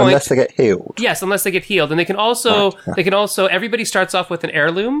some point, unless they get healed. Yes, unless they get healed. And they can also, everybody starts off with an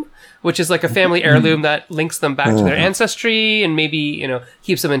heirloom, which is like a family heirloom that links them back to their ancestry and maybe,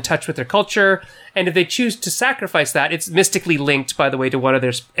 keeps them in touch with their culture. And if they choose to sacrifice that, it's mystically linked, by the way, to one of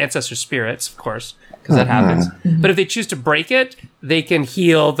their ancestor spirits, of course, because that happens. But if they choose to break it, they can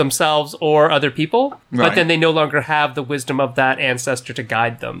heal themselves or other people, but then they no longer have the wisdom of that ancestor to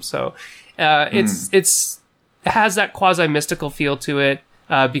guide them. So it has that quasi-mystical feel to it,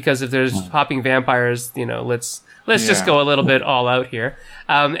 because if there's hopping vampires, let's just go a little bit all out here.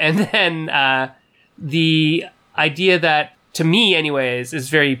 And then the idea that, to me anyways, is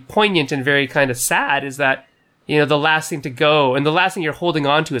very poignant and very kind of sad is that, the last thing to go and the last thing you're holding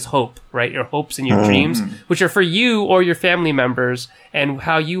on to is hope, right? Your hopes and your dreams, which are for you or your family members, and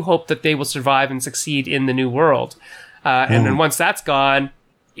how you hope that they will survive and succeed in the new world. And then once that's gone,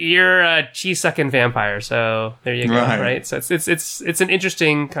 you're a cheese-sucking vampire. So there you go, right? So it's an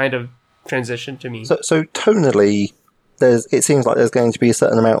interesting kind of transition to me. So tonally, it seems like there's going to be a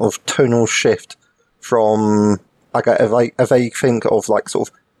certain amount of tonal shift from like a vague think of like sort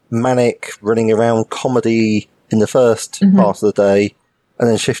of manic running around comedy in the first part of the day, and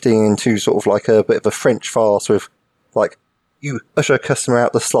then shifting into sort of like a bit of a French farce with like you usher a customer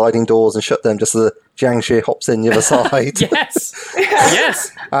out the sliding doors and shut them just as the Jiangshi hops in the other side. Yes.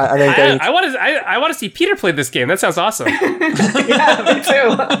 And then I want to see Peter play this game. That sounds awesome. Yeah, me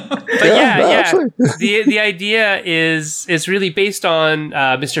too. But the idea is really based on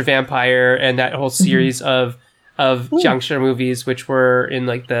Mr. Vampire and that whole series of Jiangshi movies, which were in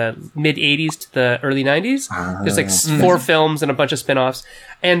like the mid 80s to the early 90s. There's like 4 films and a bunch of spin-offs.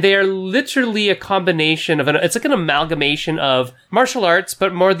 And they are literally a combination of it's like an amalgamation of martial arts,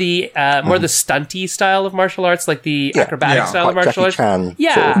 but more the stunty style of martial arts, like the acrobatic style of martial arts.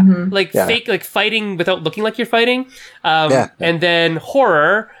 Fake, like fighting without looking like you're fighting. And then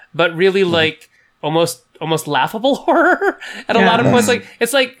horror, but really like almost laughable horror at a lot of points. Like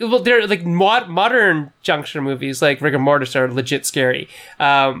it's like, well, they're like modern Jiangshi movies like Rigor Mortis are legit scary,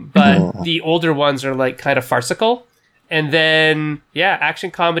 but the older ones are like kind of farcical. And then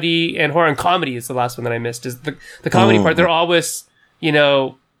action comedy and horror. And comedy is the last one that I missed. Is the comedy part? They're always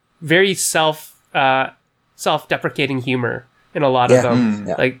very self-deprecating humor in a lot of them.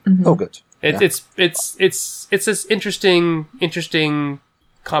 Like good. It's this interesting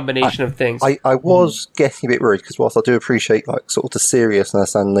combination of things. I was getting a bit worried because whilst I do appreciate like sort of the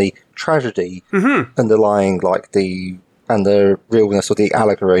seriousness and the tragedy underlying like the realness of the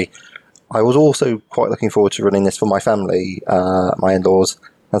allegory, I was also quite looking forward to running this for my family, my in-laws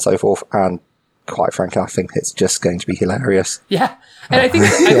and so forth, and quite frankly I think it's just going to be hilarious. Yeah. And I think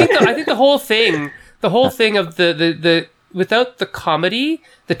the whole thing of the without the comedy,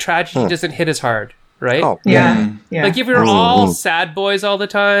 the tragedy doesn't hit as hard. Right? Oh, yeah. Like if we were all sad boys all the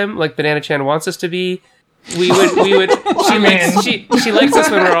time, like Banana Chan wants us to be, we would. She likes us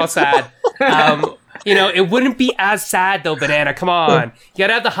when we're all sad. It wouldn't be as sad though, Banana. Come on, you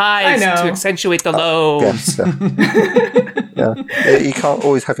gotta have the highs to accentuate the lows. Yeah. You can't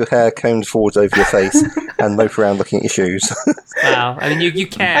always have your hair combed forwards over your face and mope around looking at your shoes. Wow. I mean, you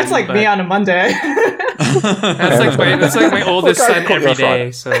can. That's like but me on a Monday. That's like my oldest son every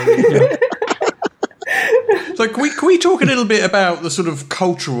day. So. Yeah. So can we talk a little bit about the sort of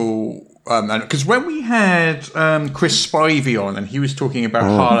cultural... Because when we had Chris Spivey on and he was talking about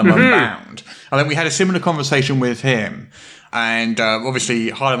Harlem Unbound, I think we had a similar conversation with him. And obviously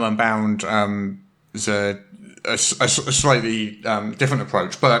Harlem Unbound is a slightly different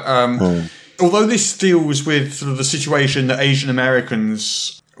approach. But although this deals with sort of the situation that Asian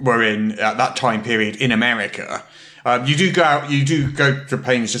Americans were in at that time period in America... you do go to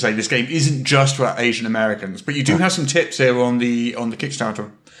pains to say this game isn't just for Asian Americans, but you do have some tips here on the Kickstarter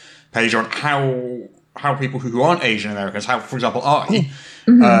page on how people who aren't Asian Americans, how, for example,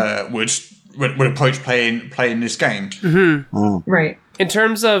 I would approach playing this game. Mm-hmm. Right. In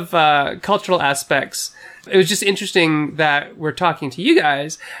terms of cultural aspects, it was just interesting that we're talking to you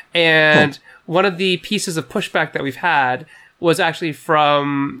guys, and one of the pieces of pushback that we've had was actually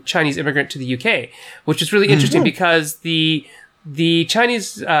from Chinese immigrant to the UK, which is really interesting because the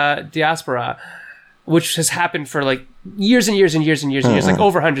Chinese diaspora, which has happened for like years and years and years and years and years, like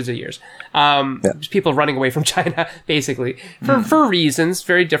over hundreds of years, just people running away from China, basically, for reasons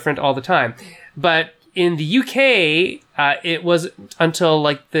very different all the time. But in the UK, it was until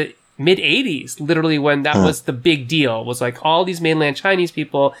like the mid-'80s, literally, when that was the big deal, was like all these mainland Chinese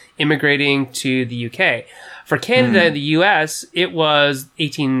people immigrating to the UK. For Canada and the US, it was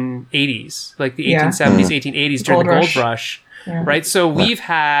 1880s, like the 1870s, 1880s during the gold rush, right? So we've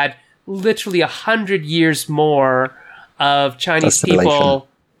had literally 100 years more of Chinese people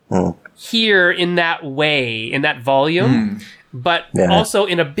here in that way, in that volume, but also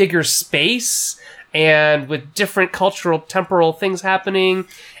in a bigger space and with different cultural, temporal things happening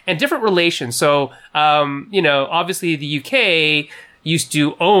and different relations. So, obviously the UK used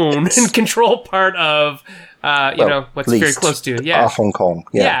to own and control part of, what's very close to, Hong Kong.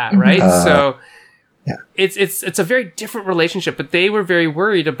 Yeah, right? So it's a very different relationship, but they were very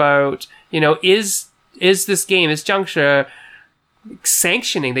worried about, is this game, is Jiangshi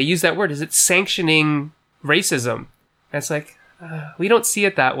sanctioning, they use that word, is it sanctioning racism? And it's like, we don't see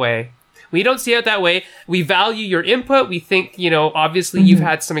it that way. We don't see it that way. We value your input. We think, obviously you've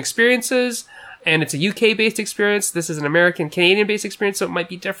had some experiences, and it's a UK-based experience. This is an American-Canadian-based experience, so it might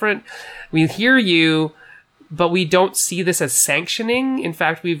be different. We hear you, but we don't see this as sanctioning. In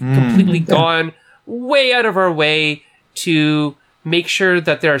fact, we've completely gone way out of our way to make sure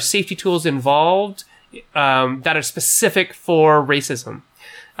that there are safety tools involved that are specific for racism.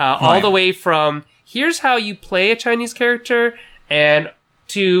 All the way from, here's how you play a Chinese character, and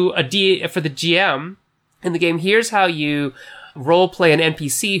to for the GM in the game, here's how you role play an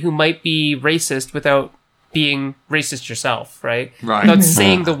NPC who might be racist without being racist yourself, right? Without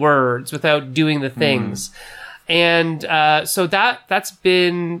saying the words, without doing the things. And so that's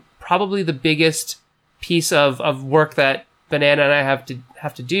been probably the biggest piece of work that Banana and I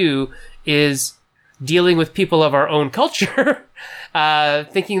have to do, is dealing with people of our own culture,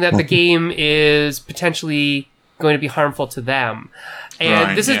 thinking that the game is potentially going to be harmful to them.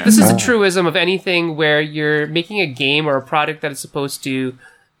 And this is a truism of anything where you're making a game or a product that is supposed to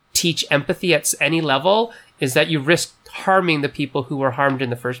teach empathy at any level, is that you risk harming the people who were harmed in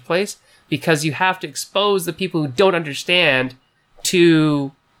the first place, because you have to expose the people who don't understand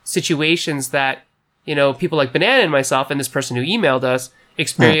to situations that, people like Banana and myself and this person who emailed us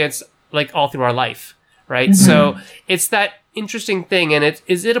experience like all through our life, right? So it's that interesting thing. And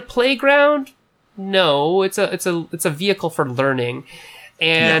is it a playground? No, it's a vehicle for learning.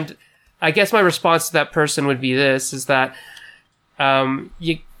 And I guess my response to that person would be this, is that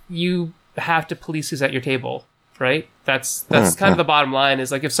you have to police who's at your table, right? That's kind of the bottom line,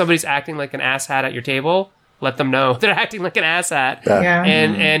 is like, if somebody's acting like an asshat at your table, let them know they're acting like an asshat,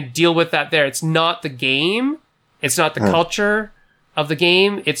 and deal with that there. It's not the game. It's not the culture of the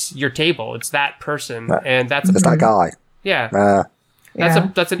game. It's your table. It's that person. And that's that guy. Yeah.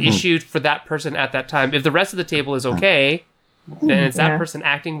 That's an issue for that person at that time. If the rest of the table is okay, then it's that person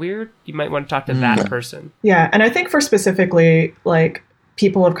acting weird. You might want to talk to that person. Yeah, and I think for specifically like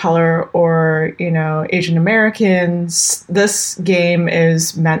people of color or Asian Americans, this game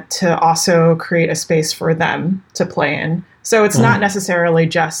is meant to also create a space for them to play in. So it's not necessarily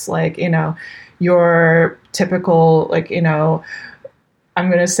just like your typical I'm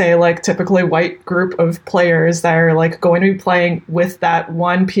going to say like typically white group of players that are like going to be playing with that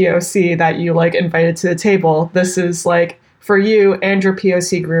one POC that you like invited to the table. This is like for you and your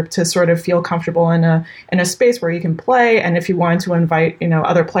POC group to sort of feel comfortable in a space where you can play. And if you want to invite,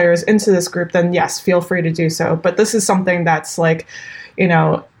 other players into this group, then yes, feel free to do so. But this is something that's like,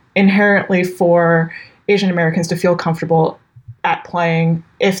 inherently for Asian Americans to feel comfortable at playing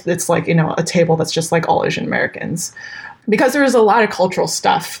if it's like, a table that's just like all Asian Americans. Because there's a lot of cultural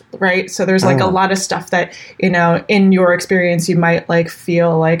stuff, right? So there's like a lot of stuff that, in your experience, you might like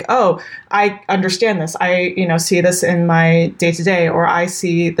feel like, oh, I understand this. I, see this in my day to day, or I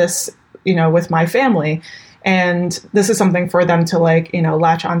see this, with my family. And this is something for them to like,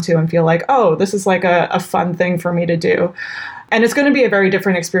 latch onto and feel like, oh, this is like a fun thing for me to do. And it's going to be a very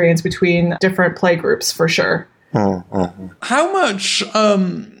different experience between different play groups for sure. How much,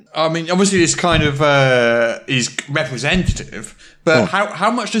 obviously this kind of is representative, but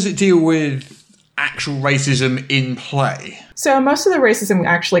how much does it deal with actual racism in play? So most of the racism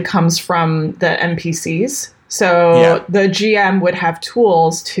actually comes from the NPCs. So the GM would have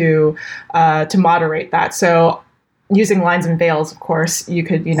tools to moderate that. So using lines and veils, of course, you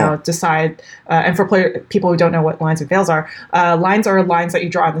could, decide. And for people who don't know what lines and veils are lines that you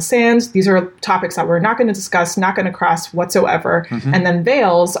draw in the sand. These are topics that we're not going to discuss, not going to cross whatsoever. And then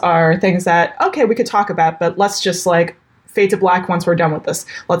veils are things that, okay, we could talk about, but let's just like fade to black once we're done with this.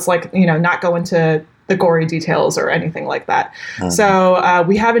 Let's like, not go into the gory details or anything like that. So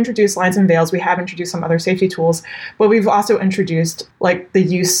we have introduced lines and veils. We have introduced some other safety tools, but we've also introduced like the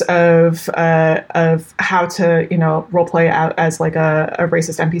use of how to, role play out as like a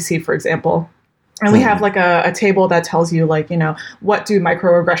racist NPC, for example. And we have like a table that tells you like, what do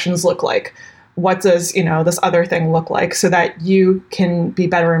microaggressions look like? What does, this other thing look like, so that you can be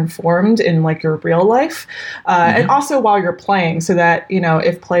better informed in like your real life. And also while you're playing, so that,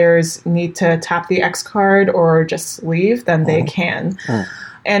 if players need to tap the X card or just leave, then they can.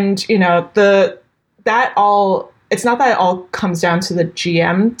 And, it's not that it all comes down to the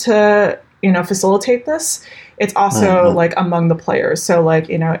GM to, facilitate this. It's also like among the players. So like,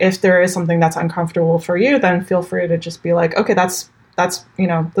 if there is something that's uncomfortable for you, then feel free to just be like, okay, that's,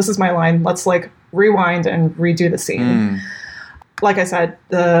 this is my line. Let's like rewind and redo the scene. Like I said,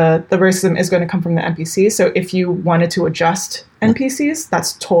 the racism is going to come from the NPCs. So if you wanted to adjust NPCs,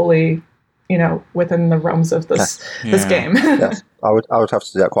 that's totally, within the realms of this game. Yes, I would have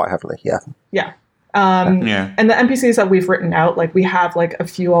to do that quite heavily. Yeah. Yeah. And the NPCs that we've written out, like we have like a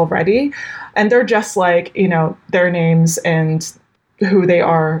few already, and they're just like, their names and who they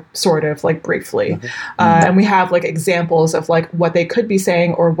are, sort of like briefly. And we have like examples of like what they could be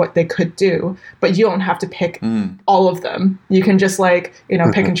saying or what they could do, but you don't have to pick all of them. You can just like,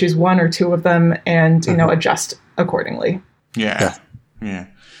 pick and choose one or two of them and, adjust accordingly. Yeah.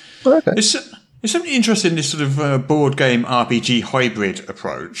 Okay. It's something interesting, this sort of board game RPG hybrid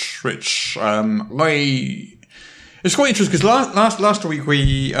approach, which it's quite interesting because last week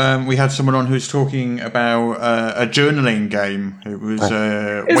we had someone on who's talking about a journaling game. It was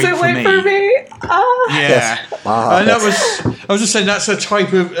Wait for me? Yeah, and I was just saying that's a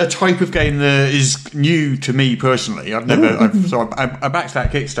type of game that is new to me personally. I backed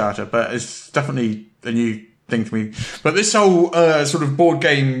that Kickstarter, but it's definitely a new thing to me. But this whole sort of board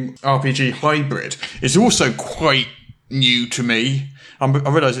game RPG hybrid is also quite new to me. I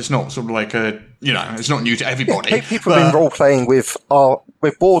realise it's not sort of like it's not new to everybody. Yeah, people have been role playing with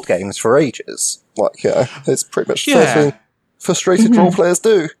board games for ages. Like, it's pretty much the first thing frustrated role players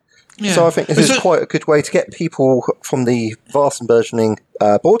do. Yeah. So I think this is quite a good way to get people from the vast and burgeoning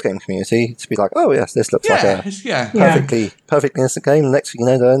board game community to be like, oh yes, this looks like a perfectly innocent game. And next thing you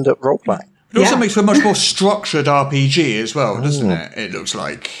know, they end up role playing. It also makes for a much more structured RPG as well, doesn't it? It looks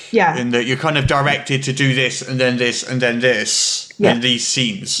like. Yeah. In that you're kind of directed to do this and then this and then this in these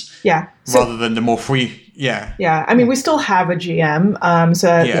scenes. Yeah. Rather than the more free. Yeah. Yeah. I mean, we still have a GM, so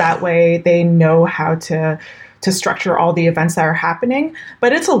that way they know how to structure all the events that are happening,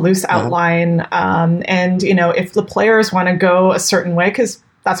 but it's a loose outline. And, if the players want to go a certain way, because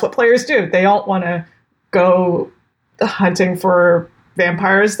that's what players do. They don't want to go hunting for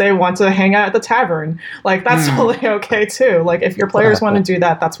vampires, they want to hang out at the tavern. Like, that's totally okay too. Like, if your players want to do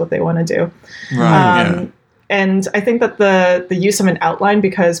that, that's what they want to do. Right. And I think that the use of an outline,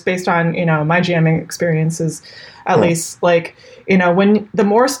 because based on, my GMing experiences, at least, like, when the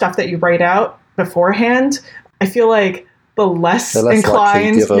more stuff that you write out beforehand, I feel like the less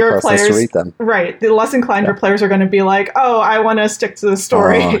inclined your players to read them. Right. The less inclined your players are going to be like, oh, I want to stick to the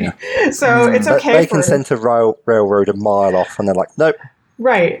story. So it's okay. They can send a railroad a mile off and they're like, nope.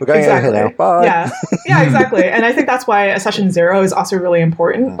 Right. We're going over here now. Bye. Yeah, exactly. And I think that's why a session 0 is also really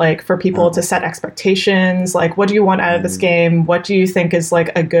important, like for people to set expectations, like what do you want out of this game? What do you think is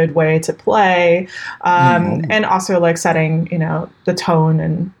like a good way to play? And also like setting, the tone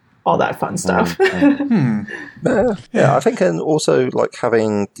and all that fun stuff. Yeah, I think, and also like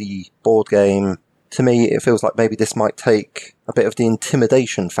having the board game, to me, it feels like maybe this might take a bit of the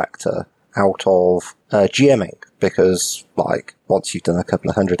intimidation factor out of GMing, because like once you've done a couple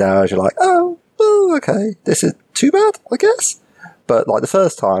of 100 hours, you're like, oh, well, okay, this is too bad, I guess. But like the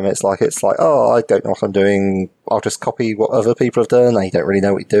first time, it's like, oh, I don't know what I'm doing. I'll just copy what other people have done. And you don't really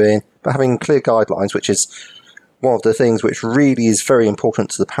know what you're doing. But having clear guidelines, which is one of the things which really is very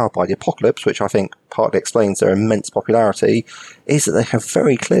important to the Powered by the Apocalypse, which I think partly explains their immense popularity, is that they have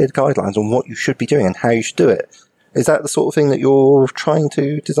very clear guidelines on what you should be doing and how you should do it. Is that the sort of thing that you're trying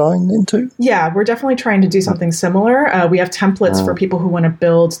to design into? Yeah, we're definitely trying to do something similar. We have templates for people who want to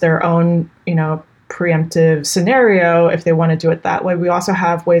build their own, preemptive scenario if they want to do it that way. We also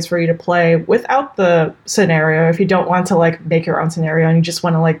have ways for you to play without the scenario if you don't want to like make your own scenario and you just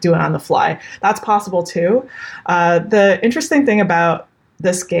want to like do it on the fly. That's possible too. The interesting thing about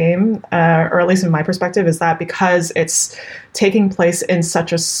this game, or at least in my perspective, is that because it's taking place in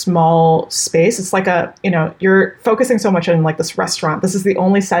such a small space, it's like you're focusing so much on like this restaurant. This is the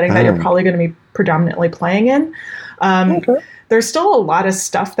only setting that you're probably going to be predominantly playing in. There's still a lot of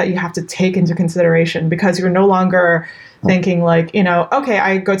stuff that you have to take into consideration because you're no longer thinking like, okay,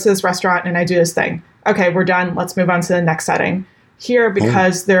 I go to this restaurant and I do this thing. Okay, we're done. Let's move on to the next setting. Here,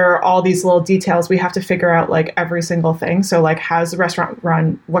 because there are all these little details, we have to figure out like every single thing. So like, how's the restaurant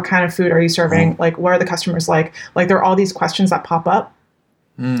run? What kind of food are you serving? Like, what are the customers like? Like, there are all these questions that pop up.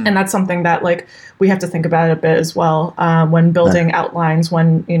 And that's something that like we have to think about a bit as well when building outlines,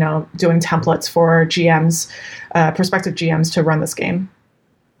 when, doing templates for GMs, prospective GMs to run this game.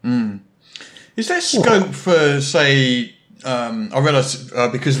 Is there scope for, say, I realise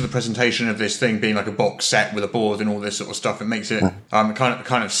because of the presentation of this thing being like a box set with a board and all this sort of stuff, it makes it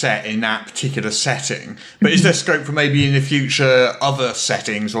kind of set in that particular setting. But is there scope for maybe in the future other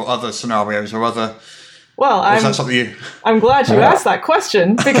settings or other scenarios or other? Well, is that something I'm glad you asked that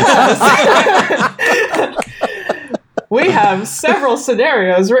question because we have several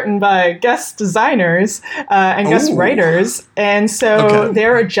scenarios written by guest designers and guest writers. And so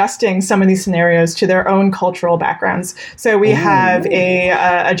they're adjusting some of these scenarios to their own cultural backgrounds. So we have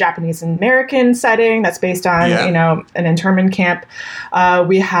a Japanese American setting that's based on, an internment camp.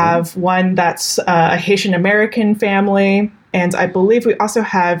 We have one that's a Haitian American family. And I believe we also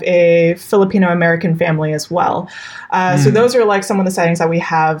have a Filipino-American family as well. So those are like some of the settings that we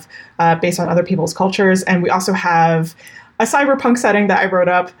have based on other people's cultures. And we also have a cyberpunk setting that I wrote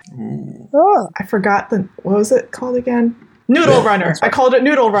up. I forgot what was it called again? Noodle Runner. I called it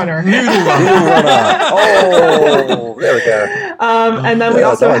Noodle Runner. Noodle Runner. Oh, there we go. And then we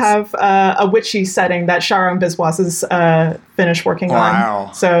also have a witchy setting that Sharon Biswas has finished working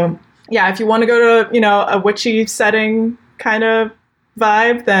on. So yeah, if you want to go to, a witchy setting kind of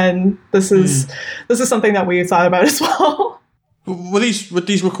vibe, then this is something that we thought about as well. Would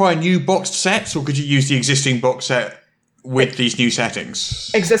these require new boxed sets, or could you use the existing box set with these new settings?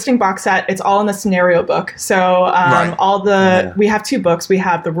 Existing box set, it's all in the scenario book. So we have two books. We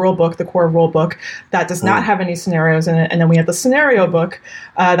have the rule book, the core rule book, that does not have any scenarios in it, and then we have the scenario book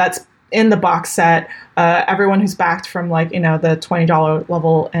that's in the box set. Everyone who's backed from the $20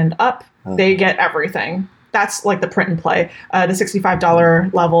 level and up, they get everything. That's like the print and play. The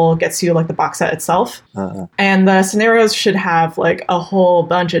 $65 level gets you like the box set itself. And the scenarios should have like a whole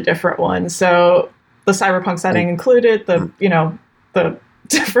bunch of different ones. So the cyberpunk setting included, the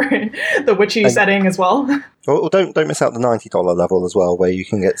different, the witchy setting as well. Well, don't miss out the $90 level as well, where you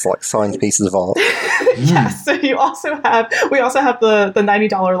can get like signed pieces of art. Yes, so we also have the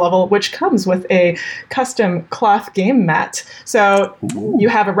 $90 level, which comes with a custom cloth game mat. So you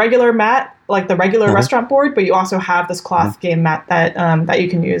have a regular mat, like the regular restaurant board, but you also have this cloth game mat that you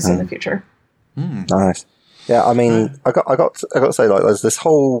can use in the future. Nice. Yeah, I mean, I got to say, like, there's this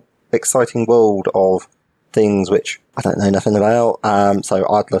whole exciting world of things which I don't know nothing about. So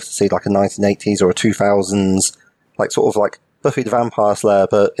I'd love to see like a 1980s or a 2000s, like sort of like Buffy the Vampire Slayer,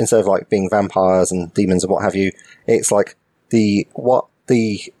 but instead of like being vampires and demons and what have you, it's like the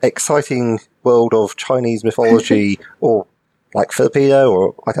exciting world of Chinese mythology or like Filipino,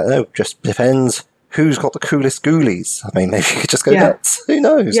 or I don't know, just depends who's got the coolest ghoulies. I mean, maybe you could just go nuts. Who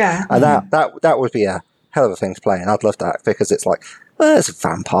knows? Yeah. And that would be a hell of a thing to play, and I'd love that because it's like, well, there's a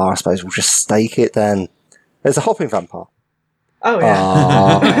vampire. I suppose we'll just stake it then. There's a hopping vampire. Oh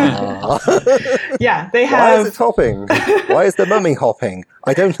yeah, yeah. They Why is have. it hopping? Why is the mummy hopping?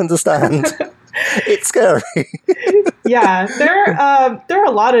 I don't understand. It's scary. Yeah, there are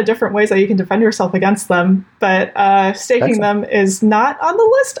a lot of different ways that you can defend yourself against them, but staking them is not on the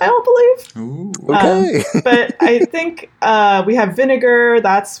list, I don't believe. Ooh. Okay. But I think we have vinegar.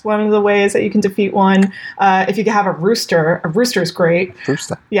 That's one of the ways that you can defeat one. If you have a rooster's great.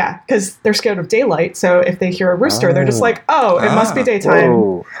 Rooster. Yeah, because they're scared of daylight. So if they hear a rooster, they're just like, "Oh, it must be daytime."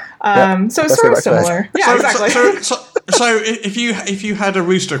 Whoa. So let's it's go sort of back to bed. similar. Yeah, exactly. So if you had a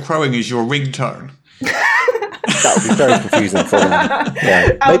rooster crowing as your ringtone, That would be very confusing for them.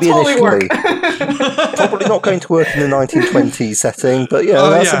 Yeah. That'll Maybe totally initially. work. Probably not going to work in the 1920s setting, but yeah, Oh,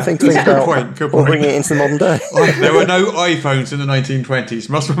 that's yeah. something to That's think a good about. point, good Or point. bring it into the modern day. there were no iPhones in the 1920s.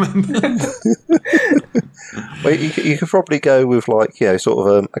 Must remember. Well, you could probably go with sort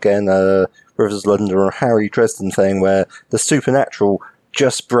of again Rivers of London or Harry Dresden thing where the supernatural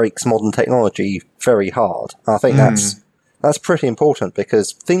just breaks modern technology very hard. I think that's pretty important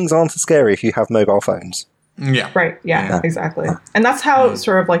because things aren't as scary if you have mobile phones. Yeah. Right. Yeah, exactly. And that's how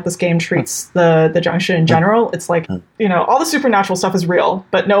sort of like this game treats the Junction in general. It's like, all the supernatural stuff is real,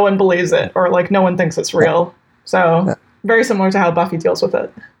 but no one believes it or like no one thinks it's real. So very similar to how Buffy deals with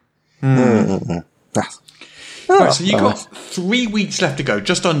it. Right, so you got 3 weeks left to go,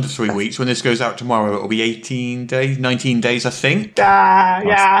 just under 3 weeks. When this goes out tomorrow, it'll be 19 days, I think.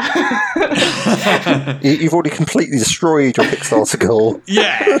 Yeah. You've already completely destroyed your Kickstarter goal.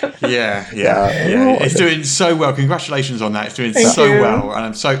 Yeah. It's doing so well. Congratulations on that. It's doing Thank so you. well, and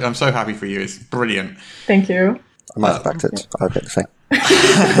I'm so happy for you. It's brilliant. Thank you. I might have backed it. I'll get the thing.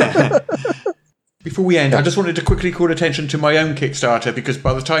 Before we end, I just wanted to quickly call attention to my own Kickstarter because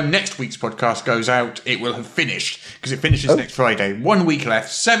by the time next week's podcast goes out, it will have finished because it finishes next Friday. 1 week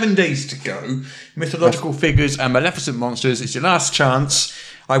left, 7 days to go. Mythological figures and maleficent monsters. It's your last chance.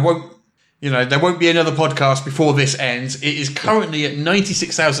 There won't be another podcast before this ends. It is currently at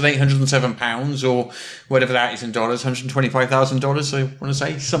 £96,807 or whatever that is in dollars, $125,000. I want to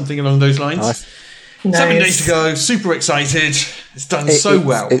say something along those lines. Nice. 7 days to go. Super excited. It's done so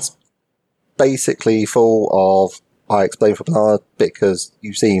well. It's basically full of, I explained for Bernard because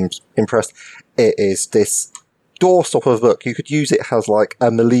you seemed impressed, it is this doorstop of a book. You could use it as like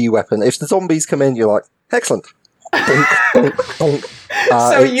a melee weapon. If the zombies come in, you're like, excellent. Donk, donk, donk.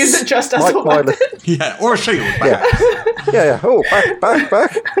 So use it just as a weapon? Yeah, or a shield. Yeah. Oh,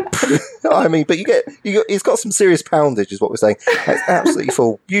 back. I mean, but it's got some serious poundage, is what we're saying. It's absolutely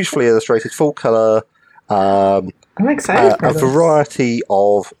full, beautifully illustrated, full colour. I'm excited for a this. variety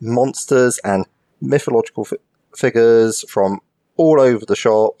of monsters and mythological figures from all over the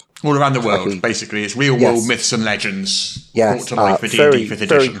shop. All around the world, basically. It's real world myths and legends brought to life for D&D 5th edition.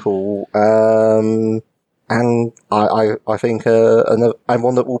 Very cool. And I think and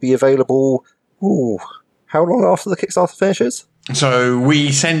one that will be available, how long after the Kickstarter finishes? So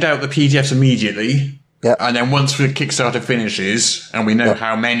we send out the PDFs immediately. Yeah. And then once the Kickstarter finishes and we know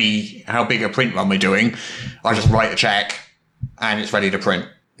how big a print run we're doing, I just write a check and it's ready to print.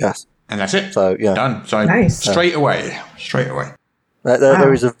 Yes. And that's it. So, yeah. Done. So nice. Straight away.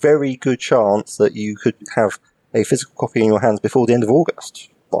 There is a very good chance that you could have a physical copy in your hands before the end of August.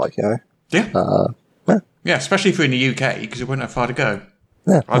 Yeah, especially if you're in the UK, because you won't have far to go.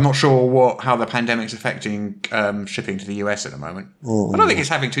 Yeah. I'm not sure how the pandemic's affecting shipping to the US at the moment. I don't think it's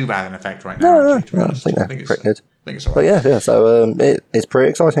having too bad an effect right now. No, actually, to be honest. I think it's good. I think it's all But right. yeah, so it's pretty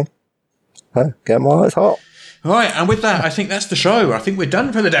exciting. Get them while it's hot. All right, and with that, I think that's the show. I think we're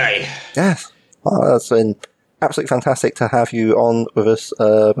done for the day. Yes. That's been absolutely fantastic to have you on with us,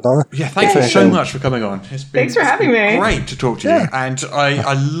 Banana. Yeah, thank you so much for coming on. Thanks for having me. Great to talk to you. And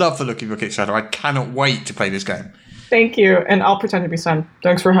I love the look of your Kickstarter. I cannot wait to play this game. Thank you, and I'll pretend to be Sen.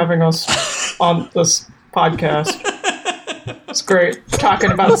 Thanks for having us on this podcast. It's great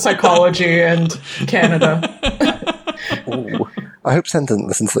talking about psychology and Canada. Ooh, I hope Sen didn't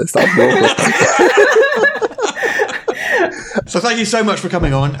listen to this. That would be awkward. So thank you so much for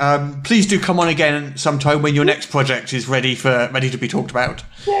coming on. Please do come on again sometime when your next project is ready to be talked about.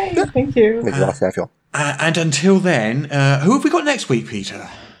 Yay, thank you. We'd like to have you on. And until then, who have we got next week, Peter?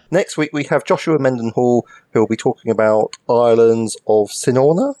 Next week we have Joshua Mendenhall, who will be talking about Islands of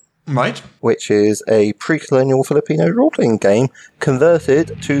Sinorna, Right. which is a pre-colonial Filipino role-playing game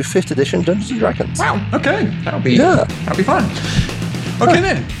converted to 5th edition Dungeons & Dragons. Wow. Okay. That'll be fun. Okay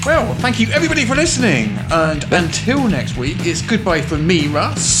then. Well, thank you everybody for listening. And until next week, it's goodbye from me,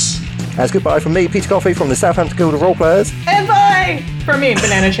 Russ. As goodbye from me, Peter Coffey from the Southampton Guild of Roleplayers. And bye for me,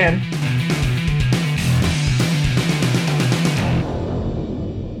 Banana Chin.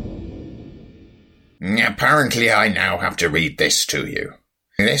 Apparently I now have to read this to you.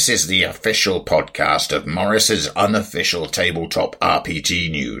 This is the official podcast of Morris's unofficial tabletop RPG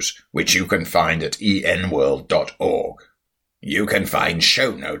news, which you can find at enworld.org. You can find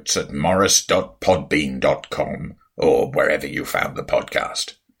show notes at morris.podbean.com or wherever you found the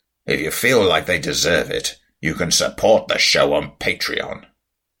podcast. If you feel like they deserve it, you can support the show on Patreon.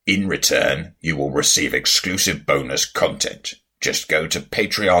 In return, you will receive exclusive bonus content. Just go to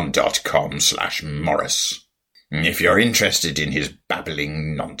patreon.com/Morris. If you're interested in his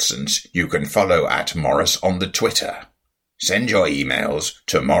babbling nonsense, you can follow at Morris on the Twitter. Send your emails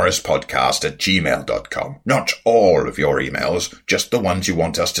to morrispodcast@gmail.com. Not all of your emails, just the ones you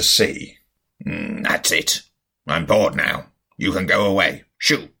want us to see. That's it. I'm bored now. You can go away.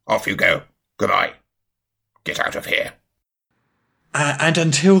 Shoo, off you go. Goodbye. Get out of here. And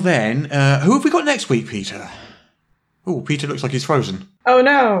until then, who have we got next week, Peter? Oh, Peter looks like he's frozen. Oh,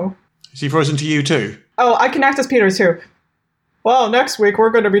 no. Is he frozen to you too? Oh, I can act as Peter, too. Well, next week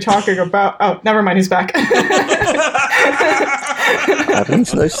we're going to be talking about... Oh, never mind, he's back. I believe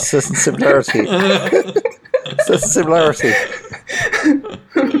there's a certain similarity. There's a similarity.